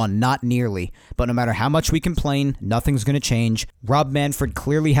only one, not nearly. But no matter how much we complain, nothing's going to change. Rob Manfred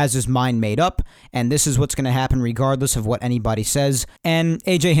clearly has his mind made up, and this is what's going to happen regardless of what anybody says. And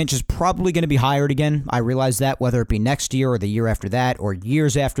AJ Hinch is probably going to be hired again. I realize that, whether it be next year or the year after that or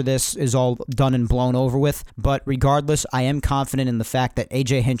years after this is all done and blown over with. But regardless, I am confident in the fact that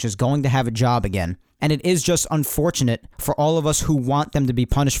AJ Hinch is going to have a job again. And it is just unfortunate for all of us who want them to be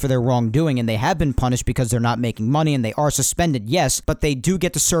punished for their wrongdoing, and they have been punished because they're not making money and they are suspended, yes, but they do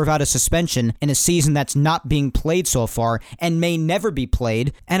get to serve out a suspension in a season that's not being played so far and may never be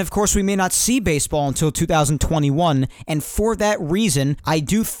played. And of course, we may not see baseball until 2021, and for that reason, I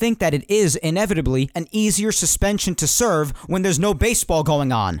do think that it is inevitably an easier suspension to serve when there's no baseball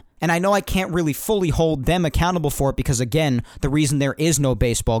going on. And I know I can't really fully hold them accountable for it because, again, the reason there is no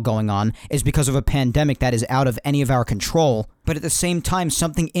baseball going on is because of a pandemic that is out of any of our control. But at the same time,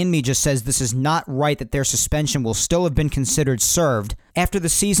 something in me just says this is not right, that their suspension will still have been considered served after the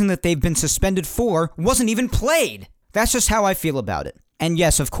season that they've been suspended for wasn't even played. That's just how I feel about it. And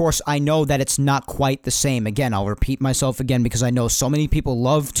yes, of course, I know that it's not quite the same. Again, I'll repeat myself again because I know so many people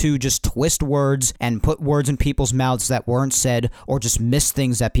love to just twist words and put words in people's mouths that weren't said, or just miss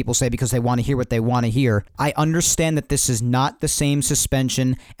things that people say because they want to hear what they want to hear. I understand that this is not the same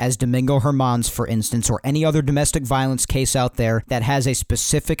suspension as Domingo Germán's, for instance, or any other domestic violence case out there that has a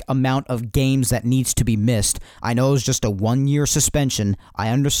specific amount of games that needs to be missed. I know it's just a 1-year suspension. I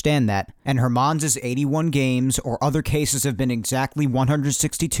understand that. And Germán's is 81 games, or other cases have been exactly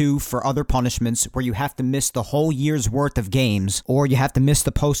 162 for other punishments where you have to miss the whole year's worth of games, or you have to miss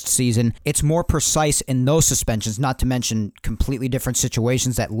the postseason. It's more precise in those suspensions, not to mention completely different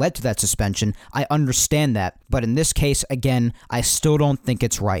situations that led to that suspension. I understand that. But in this case, again, I still don't think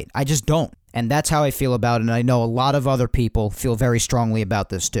it's right. I just don't. And that's how I feel about it, and I know a lot of other people feel very strongly about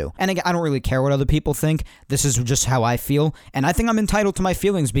this too. And again, I don't really care what other people think. This is just how I feel, and I think I'm entitled to my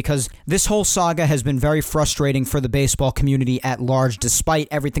feelings because this whole saga has been very frustrating for the baseball community at large, despite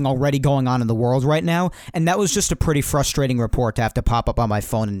everything already going on in the world right now. And that was just a pretty frustrating report to have to pop up on my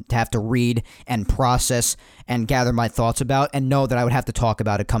phone and to have to read and process and gather my thoughts about, and know that I would have to talk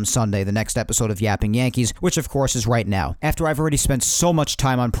about it come Sunday, the next episode of Yapping Yankees, which of course is right now, after I've already spent so much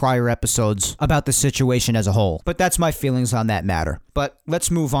time on prior episodes about the situation as a whole. But that's my feelings on that matter. But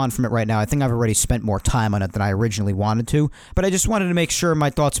let's move on from it right now. I think I've already spent more time on it than I originally wanted to, but I just wanted to make sure my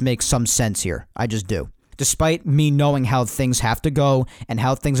thoughts make some sense here. I just do. Despite me knowing how things have to go and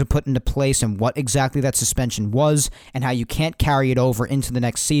how things are put into place and what exactly that suspension was and how you can't carry it over into the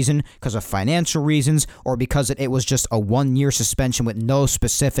next season because of financial reasons or because it was just a 1-year suspension with no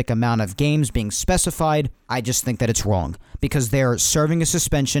specific amount of games being specified, I just think that it's wrong because they're serving a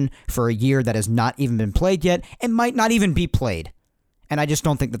suspension for a year that has not even been played yet and might not even be played. And I just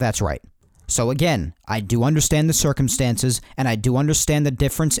don't think that that's right. So again, I do understand the circumstances, and I do understand the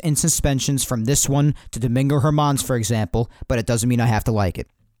difference in suspensions from this one to Domingo Germán's, for example, but it doesn't mean I have to like it.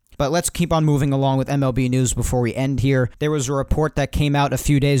 But let's keep on moving along with MLB news before we end here. There was a report that came out a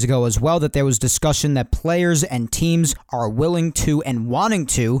few days ago as well that there was discussion that players and teams are willing to and wanting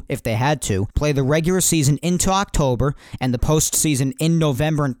to, if they had to, play the regular season into October and the postseason in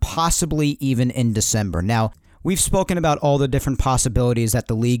November and possibly even in December. Now, we've spoken about all the different possibilities that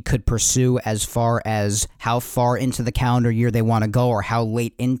the league could pursue as far as how far into the calendar year they want to go or how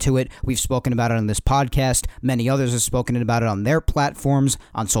late into it. We've spoken about it on this podcast. Many others have spoken about it on their platforms,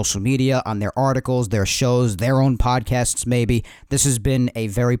 on social media, on their articles, their shows, their own podcasts maybe. This has been a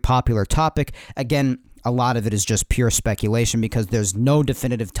very popular topic. Again, a lot of it is just pure speculation because there's no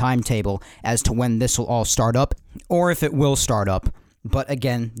definitive timetable as to when this will all start up or if it will start up. But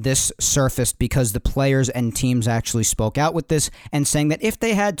again, this surfaced because the players and teams actually spoke out with this and saying that if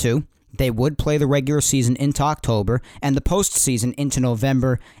they had to, they would play the regular season into October and the postseason into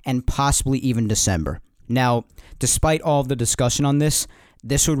November and possibly even December. Now, despite all of the discussion on this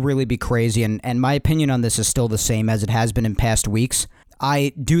would really be crazy, and my opinion on this is still the same as it has been in past weeks.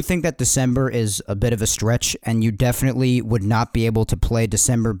 I do think that December is a bit of a stretch, and you definitely would not be able to play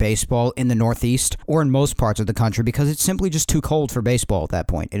December baseball in the Northeast or in most parts of the country because it's simply just too cold for baseball at that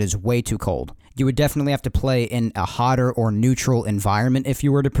point. It is way too cold. You would definitely have to play in a hotter or neutral environment if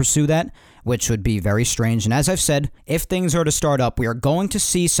you were to pursue that, which would be very strange. And as I've said, if things are to start up, we are going to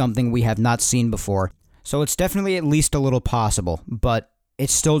see something we have not seen before. So it's definitely at least a little possible, but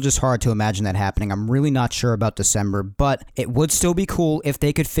it's still just hard to imagine that happening. I'm really not sure about December, but it would still be cool if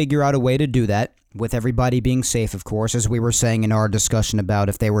they could figure out a way to do that, with everybody being safe, of course, as we were saying in our discussion about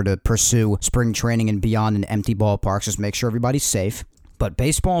if they were to pursue spring training and beyond in empty ballparks, just make sure everybody's safe. But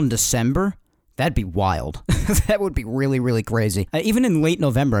baseball in December? That'd be wild. That would be really, really crazy. Even in late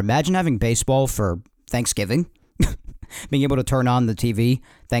November, imagine having baseball for Thanksgiving. Being able to turn on the TV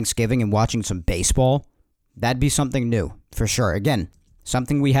Thanksgiving and watching some baseball. That'd be something new, for sure. Again,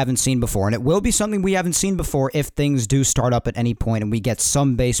 something we haven't seen before, and it will be something we haven't seen before if things do start up at any point and we get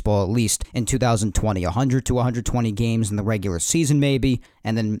some baseball at least in 2020. 100 to 120 games in the regular season maybe,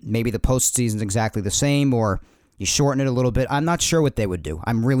 and then maybe the postseason's exactly the same, or you shorten it a little bit. I'm not sure what they would do.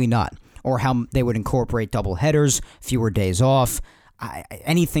 I'm really not. Or how they would incorporate double headers, fewer days off.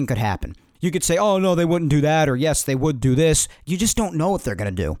 Anything could happen. You could say, oh, no, they wouldn't do that, or yes, they would do this. You just don't know what they're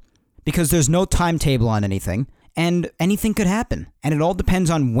going to do because there's no timetable on anything. And anything could happen. And it all depends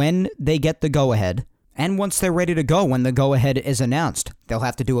on when they get the go-ahead. And once they're ready to go, when the go-ahead is announced. They'll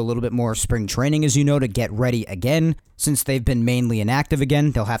have to do a little bit more spring training, as you know, to get ready again. Since they've been mainly inactive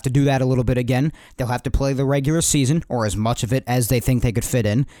again, they'll have to do that a little bit again. They'll have to play the regular season, or as much of it as they think they could fit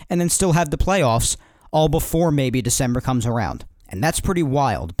in, and then still have the playoffs, all before maybe December comes around. And that's pretty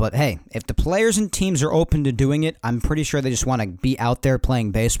wild. But hey, if the players and teams are open to doing it, I'm pretty sure they just want to be out there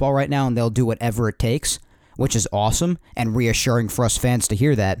playing baseball right now, and they'll do whatever it takes. Which is awesome and reassuring for us fans to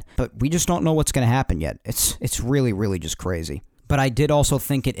hear that, but we just don't know what's going to happen yet. It's really, really just crazy. But I did also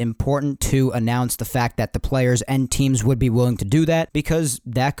think it important to announce the fact that the players and teams would be willing to do that because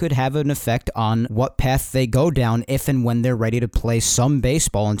that could have an effect on what path they go down if and when they're ready to play some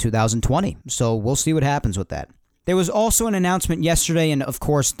baseball in 2020. So we'll see what happens with that. There was also an announcement yesterday, and of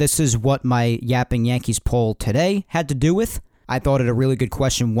course, this is what my Yapping Yankees poll today had to do with. I thought it a really good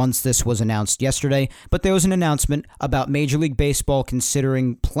question once this was announced yesterday, but there was an announcement about Major League Baseball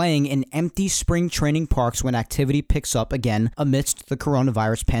considering playing in empty spring training parks when activity picks up again amidst the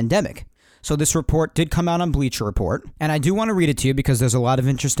coronavirus pandemic. So this report did come out on Bleacher Report, and I do want to read it to you because there's a lot of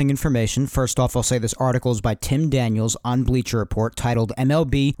interesting information. First off, I'll say this article is by Tim Daniels on Bleacher Report titled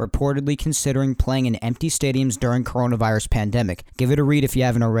MLB Reportedly Considering Playing in Empty Stadiums During Coronavirus Pandemic. Give it a read if you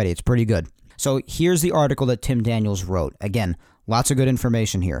haven't already. It's pretty good. So here's the article that Tim Daniels wrote. Again, lots of good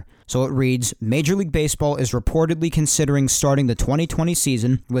information here. So it reads, Major League Baseball is reportedly considering starting the 2020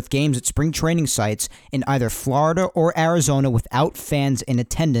 season with games at spring training sites in either Florida or Arizona without fans in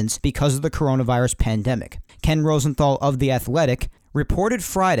attendance because of the coronavirus pandemic. Ken Rosenthal of The Athletic reported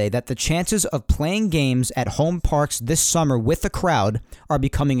Friday that the chances of playing games at home parks this summer with a crowd are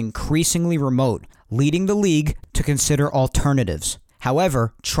becoming increasingly remote, leading the league to consider alternatives.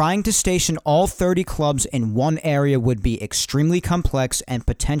 However, trying to station all 30 clubs in one area would be extremely complex and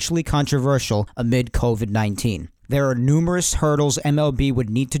potentially controversial amid COVID-19. There are numerous hurdles MLB would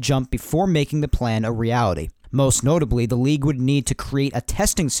need to jump before making the plan a reality. Most notably, the league would need to create a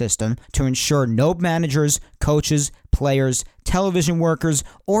testing system to ensure no managers, coaches, players, television workers,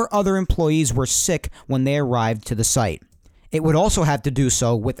 or other employees were sick when they arrived to the site. It would also have to do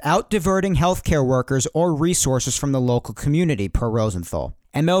so without diverting healthcare workers or resources from the local community, per Rosenthal.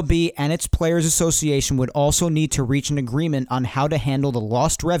 MLB and its Players Association would also need to reach an agreement on how to handle the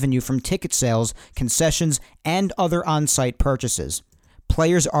lost revenue from ticket sales, concessions, and other on-site purchases.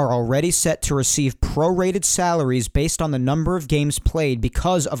 Players are already set to receive prorated salaries based on the number of games played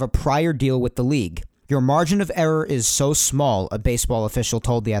because of a prior deal with the league. Your margin of error is so small, a baseball official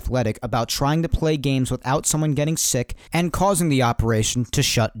told The Athletic about trying to play games without someone getting sick and causing the operation to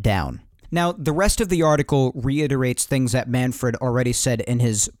shut down. Now, the rest of the article reiterates things that Manfred already said in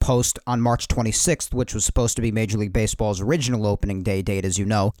his post on March 26th, which was supposed to be Major League Baseball's original opening day date, as you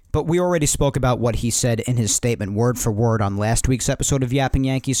know. But we already spoke about what he said in his statement word for word on last week's episode of Yapping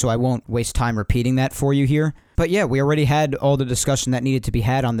Yankees, so I won't waste time repeating that for you here. But yeah, we already had all the discussion that needed to be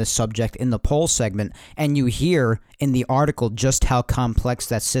had on this subject in the poll segment, and you hear in the article just how complex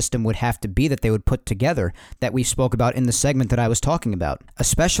that system would have to be that they would put together that we spoke about in the segment that I was talking about.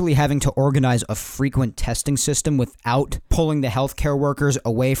 Especially having to organize a frequent testing system without pulling the healthcare workers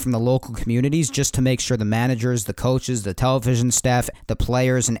away from the local communities just to make sure the managers, the coaches, the television staff, the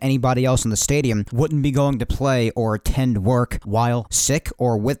players, and anybody else in the stadium wouldn't be going to play or attend work while sick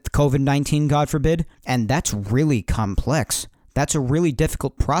or with COVID-19, God forbid. And that's really complex. That's a really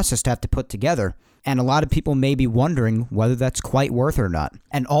difficult process to have to put together. And a lot of people may be wondering whether that's quite worth it or not.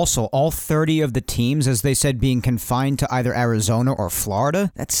 And also, all 30 of the teams, as they said, being confined to either Arizona or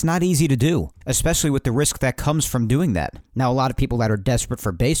Florida, that's not easy to do, especially with the risk that comes from doing that. Now, a lot of people that are desperate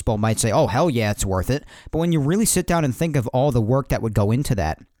for baseball might say, oh, hell yeah, it's worth it. But when you really sit down and think of all the work that would go into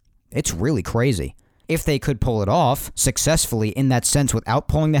that, it's really crazy. If they could pull it off successfully in that sense without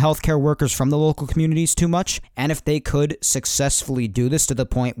pulling the healthcare workers from the local communities too much, and if they could successfully do this to the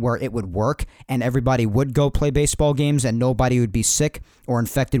point where it would work and everybody would go play baseball games and nobody would be sick or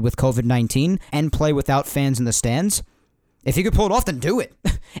infected with COVID-19 and play without fans in the stands, if you could pull it off, then do it.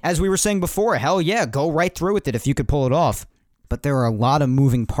 As we were saying before, hell yeah, go right through with it if you could pull it off. But there are a lot of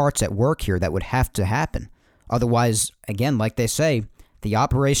moving parts at work here that would have to happen. Otherwise, again, like they say, the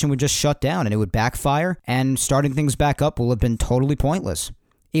operation would just shut down and it would backfire, and starting things back up will have been totally pointless,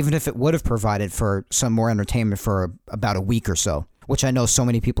 even if it would have provided for some more entertainment for about a week or so, which I know so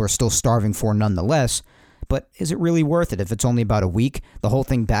many people are still starving for nonetheless. But is it really worth it if it's only about a week? The whole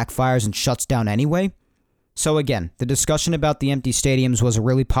thing backfires and shuts down anyway? So again, the discussion about the empty stadiums was a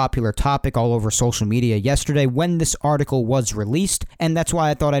really popular topic all over social media yesterday when this article was released, and that's why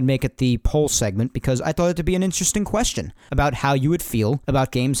I thought I'd make it the poll segment, because I thought it to be an interesting question about how you would feel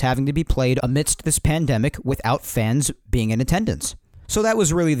about games having to be played amidst this pandemic without fans being in attendance. So that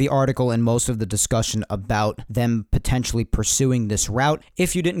was really the article and most of the discussion about them potentially pursuing this route.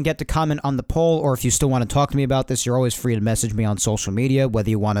 If you didn't get to comment on the poll, or if you still want to talk to me about this, you're always free to message me on social media, whether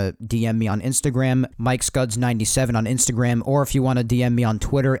you want to DM me on Instagram, MikeScuds97 on Instagram, or if you want to DM me on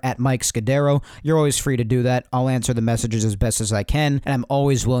Twitter at Mike Scudero, you're always free to do that. I'll answer the messages as best as I can, and I'm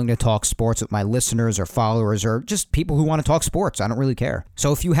always willing to talk sports with my listeners or followers or just people who want to talk sports. I don't really care.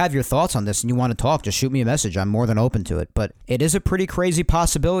 So if you have your thoughts on this and you want to talk, just shoot me a message. I'm more than open to it. But it is a pretty crazy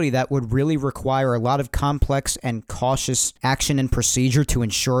possibility that would really require a lot of complex and cautious action and procedure to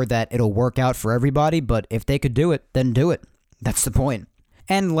ensure that it'll work out for everybody. But if they could do it, then do it. That's the point.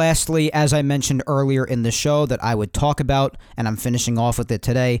 And lastly, as I mentioned earlier in the show that I would talk about, and I'm finishing off with it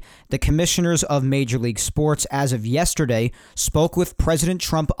today, the commissioners of Major League Sports, as of yesterday, spoke with President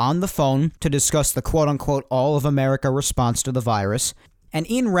Trump on the phone to discuss the quote-unquote all of America response to the virus. And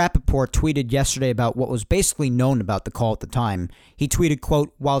Ian Rappaport tweeted yesterday about what was basically known about the call at the time. He tweeted,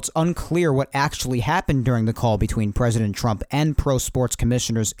 quote, while it's unclear what actually happened during the call between President Trump and pro sports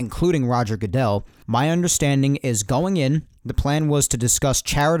commissioners, including Roger Goodell, my understanding is going in, the plan was to discuss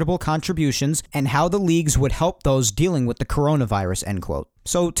charitable contributions and how the leagues would help those dealing with the coronavirus, end quote.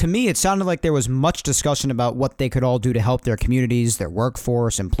 So to me, it sounded like there was much discussion about what they could all do to help their communities, their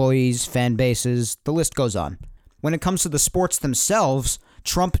workforce, employees, fan bases, the list goes on. When it comes to the sports themselves,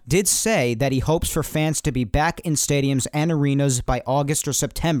 Trump did say that he hopes for fans to be back in stadiums and arenas by August or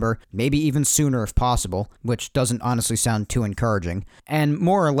September, maybe even sooner if possible, which doesn't honestly sound too encouraging. And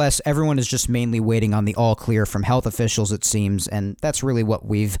more or less, everyone is just mainly waiting on the all clear from health officials, it seems, and that's really what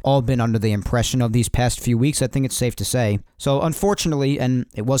we've all been under the impression of these past few weeks, I think it's safe to say. So unfortunately, and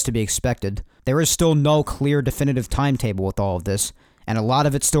it was to be expected, there is still no clear definitive timetable with all of this. And a lot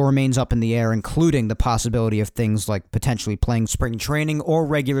of it still remains up in the air, including the possibility of things like potentially playing spring training or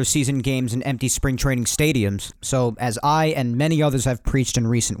regular season games in empty spring training stadiums. So as I and many others have preached in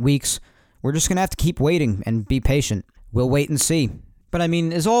recent weeks, we're just going to have to keep waiting and be patient. We'll wait and see. But I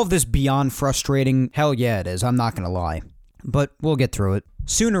mean, is all of this beyond frustrating? Hell yeah, it is. I'm not going to lie. But we'll get through it.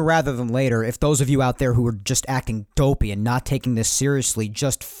 Sooner rather than later, if those of you out there who are just acting dopey and not taking this seriously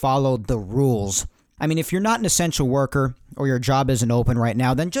just followed the rules. I mean, if you're not an essential worker or your job isn't open right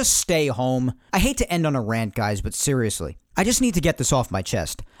now, then just stay home. I hate to end on a rant, guys, but seriously, I just need to get this off my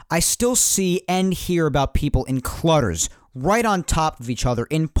chest. I still see and hear about people in clutters right on top of each other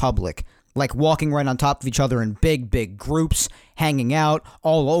in public, like walking right on top of each other in big groups, hanging out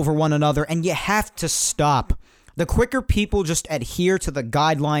all over one another, and you have to stop. The quicker people just adhere to the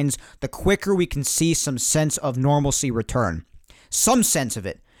guidelines, the quicker we can see some sense of normalcy return. Some sense of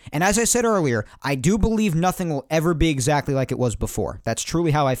it. And as I said earlier, I do believe nothing will ever be exactly like it was before. That's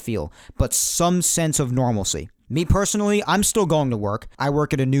truly how I feel. But some sense of normalcy. Me personally, I'm still going to work. I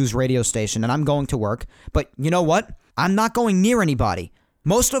work at a news radio station and I'm going to work. But you know what? I'm not going near anybody.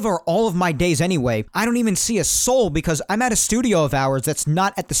 Most of or all of my days anyway, I don't even see a soul because I'm at a studio of ours that's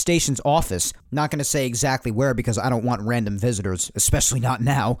not at the station's office. Not going to say exactly where because I don't want random visitors, especially not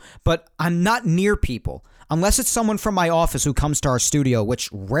now. But I'm not near people. Unless it's someone from my office who comes to our studio, which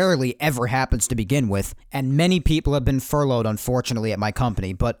rarely ever happens to begin with, and many people have been furloughed, unfortunately, at my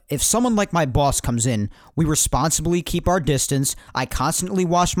company. But if someone like my boss comes in, we responsibly keep our distance. I constantly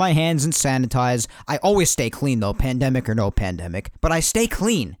wash my hands and sanitize. I always stay clean, though, pandemic or no pandemic. But I stay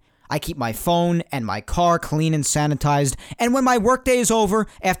clean. I keep my phone and my car clean and sanitized, and when my workday is over,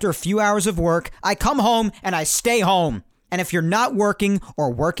 after a few hours of work, I come home and I stay home. And if you're not working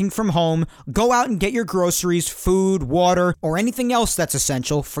or working from home, go out and get your groceries, food, water, or anything else that's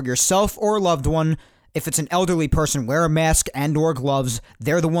essential for yourself or a loved one. If it's an elderly person, wear a mask and or gloves.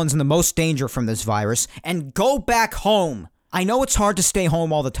 They're the ones in the most danger from this virus. And go back home. I know it's hard to stay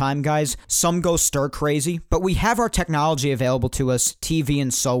home all the time, guys. Some go stir crazy, but we have our technology available to us, TV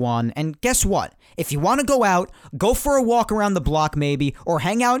and so on. And guess what? If you want to go out, go for a walk around the block maybe, or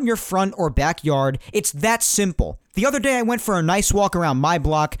hang out in your front or backyard. It's that simple. The other day I went for a nice walk around my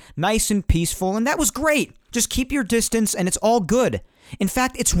block, nice and peaceful, and that was great. Just keep your distance and it's all good. In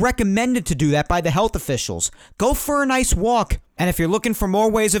fact, it's recommended to do that by the health officials. Go for a nice walk. And if you're looking for more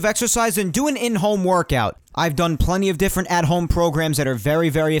ways of exercise, then do an in-home workout. I've done plenty of different at-home programs that are very,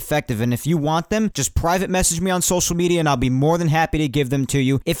 very effective. And if you want them, just private message me on social media and I'll be more than happy to give them to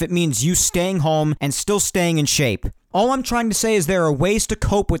you if it means you staying home and still staying in shape. All I'm trying to say is there are ways to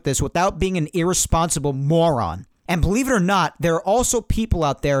cope with this without being an irresponsible moron. And believe it or not, there are also people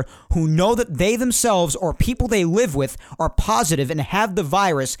out there who know that they themselves or people they live with are positive and have the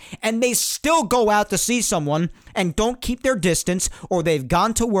virus, and they still go out to see someone and don't keep their distance, or they've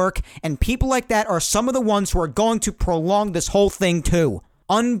gone to work, and people like that are some of the ones who are going to prolong this whole thing too.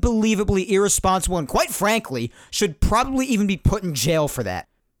 Unbelievably irresponsible, and quite frankly, should probably even be put in jail for that.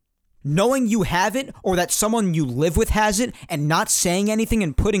 Knowing you have it, or that someone you live with has it, and not saying anything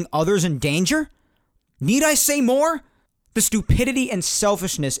and putting others in danger? Need I say more? The stupidity and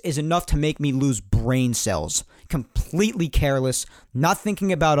selfishness is enough to make me lose brain cells. Completely careless, not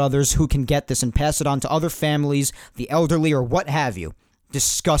thinking about others who can get this and pass it on to other families, the elderly, or what have you.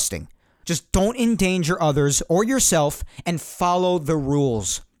 Disgusting. Just don't endanger others or yourself and follow the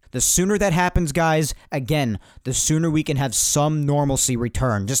rules. The sooner that happens, guys, again, the sooner we can have some normalcy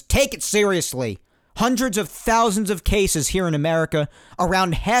return. Just take it seriously. Hundreds of thousands of cases here in America,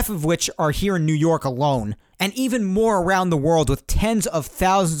 around half of which are here in New York alone, and even more around the world with tens of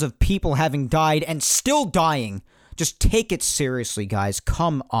thousands of people having died and still dying. Just take it seriously, guys.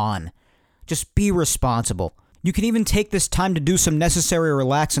 Come on. Just be responsible. You can even take this time to do some necessary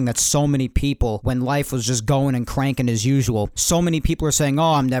relaxing that so many people, when life was just going and cranking as usual, so many people are saying,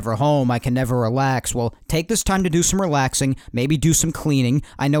 oh, I'm never home, I can never relax. Well, take this time to do some relaxing, maybe do some cleaning.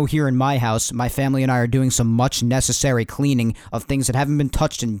 I know here in my house, my family and I are doing some much necessary cleaning of things that haven't been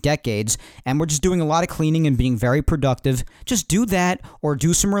touched in decades, and we're just doing a lot of cleaning and being very productive. Just do that, or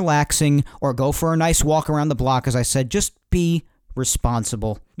do some relaxing, or go for a nice walk around the block, as I said. Just be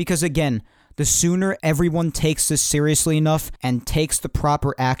responsible. Because again, the sooner everyone takes this seriously enough and takes the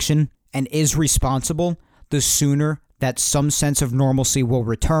proper action and is responsible, the sooner that some sense of normalcy will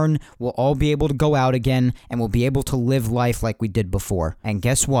return. We'll all be able to go out again and we'll be able to live life like we did before. And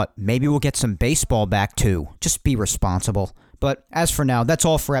guess what? Maybe we'll get some baseball back too. Just be responsible. But as for now, that's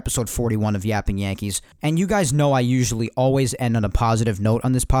all for episode 41 of Yapping Yankees. And you guys know I usually always end on a positive note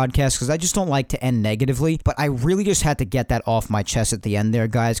on this podcast because I just don't like to end negatively. But I really just had to get that off my chest at the end there,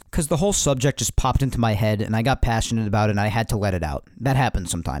 guys, because the whole subject just popped into my head and I got passionate about it and I had to let it out. That happens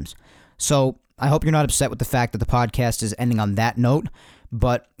sometimes. So I hope you're not upset with the fact that the podcast is ending on that note,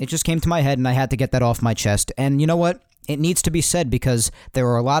 but it just came to my head and I had to get that off my chest. And you know what? It needs to be said because there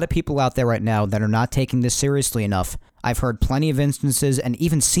are a lot of people out there right now that are not taking this seriously enough. I've heard plenty of instances and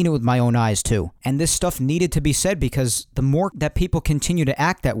even seen it with my own eyes too. And this stuff needed to be said because the more that people continue to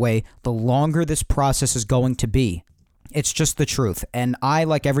act that way, the longer this process is going to be. It's just the truth. And I,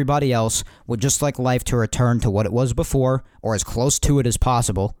 like everybody else, would just like life to return to what it was before or as close to it as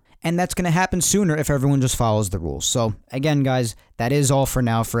possible. And that's going to happen sooner if everyone just follows the rules. So, again, guys, that is all for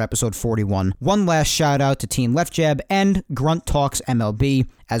now for episode 41. One last shout out to Team Left Jab and Grunt Talks MLB.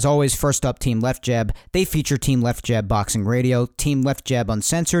 As always, first up, Team Left Jab. They feature Team Left Jab Boxing Radio, Team Left Jab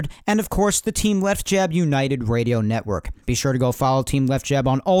Uncensored, and of course, the Team Left Jab United Radio Network. Be sure to go follow Team Left Jab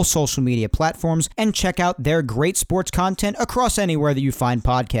on all social media platforms and check out their great sports content across anywhere that you find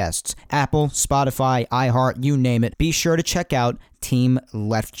podcasts. Apple, Spotify, iHeart, you name it. Be sure to check out Team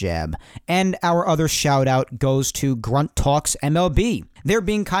Left Jab. And our other shout out goes to Grunt Talks MLB. They're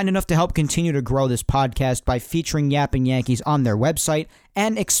being kind enough to help continue to grow this podcast by featuring Yapping Yankees on their website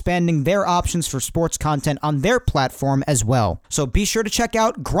and expanding their options for sports content on their platform as well. So be sure to check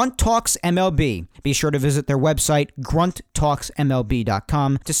out Grunt Talks MLB. Be sure to visit their website,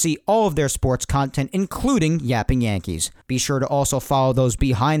 grunttalksmlb.com, to see all of their sports content, including Yapping Yankees. Be sure to also follow those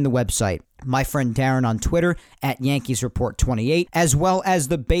behind the website. My friend Darren on Twitter at YankeesReport28, as well as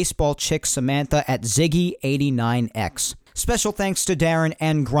the baseball chick Samantha at Ziggy89X. Special thanks to Darren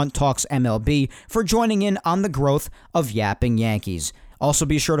and Grunt Talks MLB for joining in on the growth of Yapping Yankees. Also,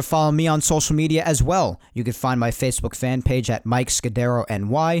 be sure to follow me on social media as well. You can find my Facebook fan page at Mike Scudero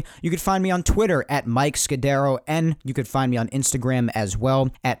NY. You can find me on Twitter at Mike Scudero, and you can find me on Instagram as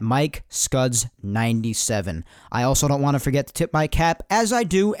well at Mike Scuds97. I also don't want to forget to tip my cap, as I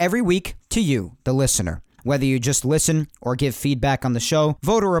do every week, to you, the listener. Whether you just listen or give feedback on the show,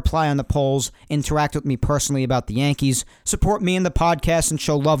 vote or reply on the polls, interact with me personally about the Yankees, support me in the podcast, and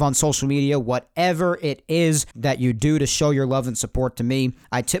show love on social media, whatever it is that you do to show your love and support to me,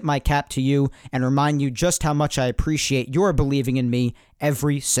 I tip my cap to you and remind you just how much I appreciate your believing in me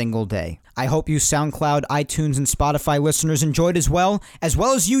every single day. I hope you SoundCloud, iTunes, and Spotify listeners enjoyed as well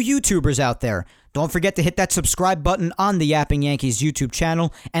as you YouTubers out there. Don't forget to hit that subscribe button on the Yapping Yankees YouTube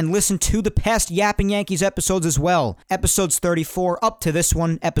channel and listen to the past Yapping Yankees episodes as well. Episodes 34 up to this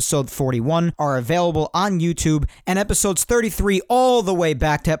one, episode 41, are available on YouTube, and episodes 33 all the way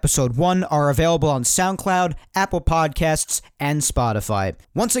back to episode 1 are available on SoundCloud, Apple Podcasts, and Spotify.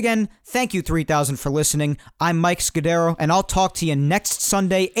 Once again, thank you 3000 for listening. I'm Mike Scudero, and I'll talk to you next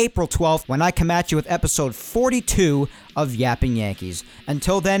Sunday, April 12th, when I come at you with episode 42 of Yapping Yankees.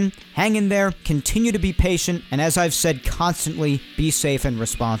 Until then, hang in there, continue to be patient, and as I've said constantly, be safe and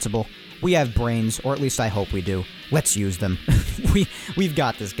responsible. We have brains, or at least I hope we do. Let's use them. We've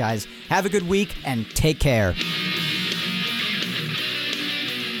got this, guys. Have a good week, and take care.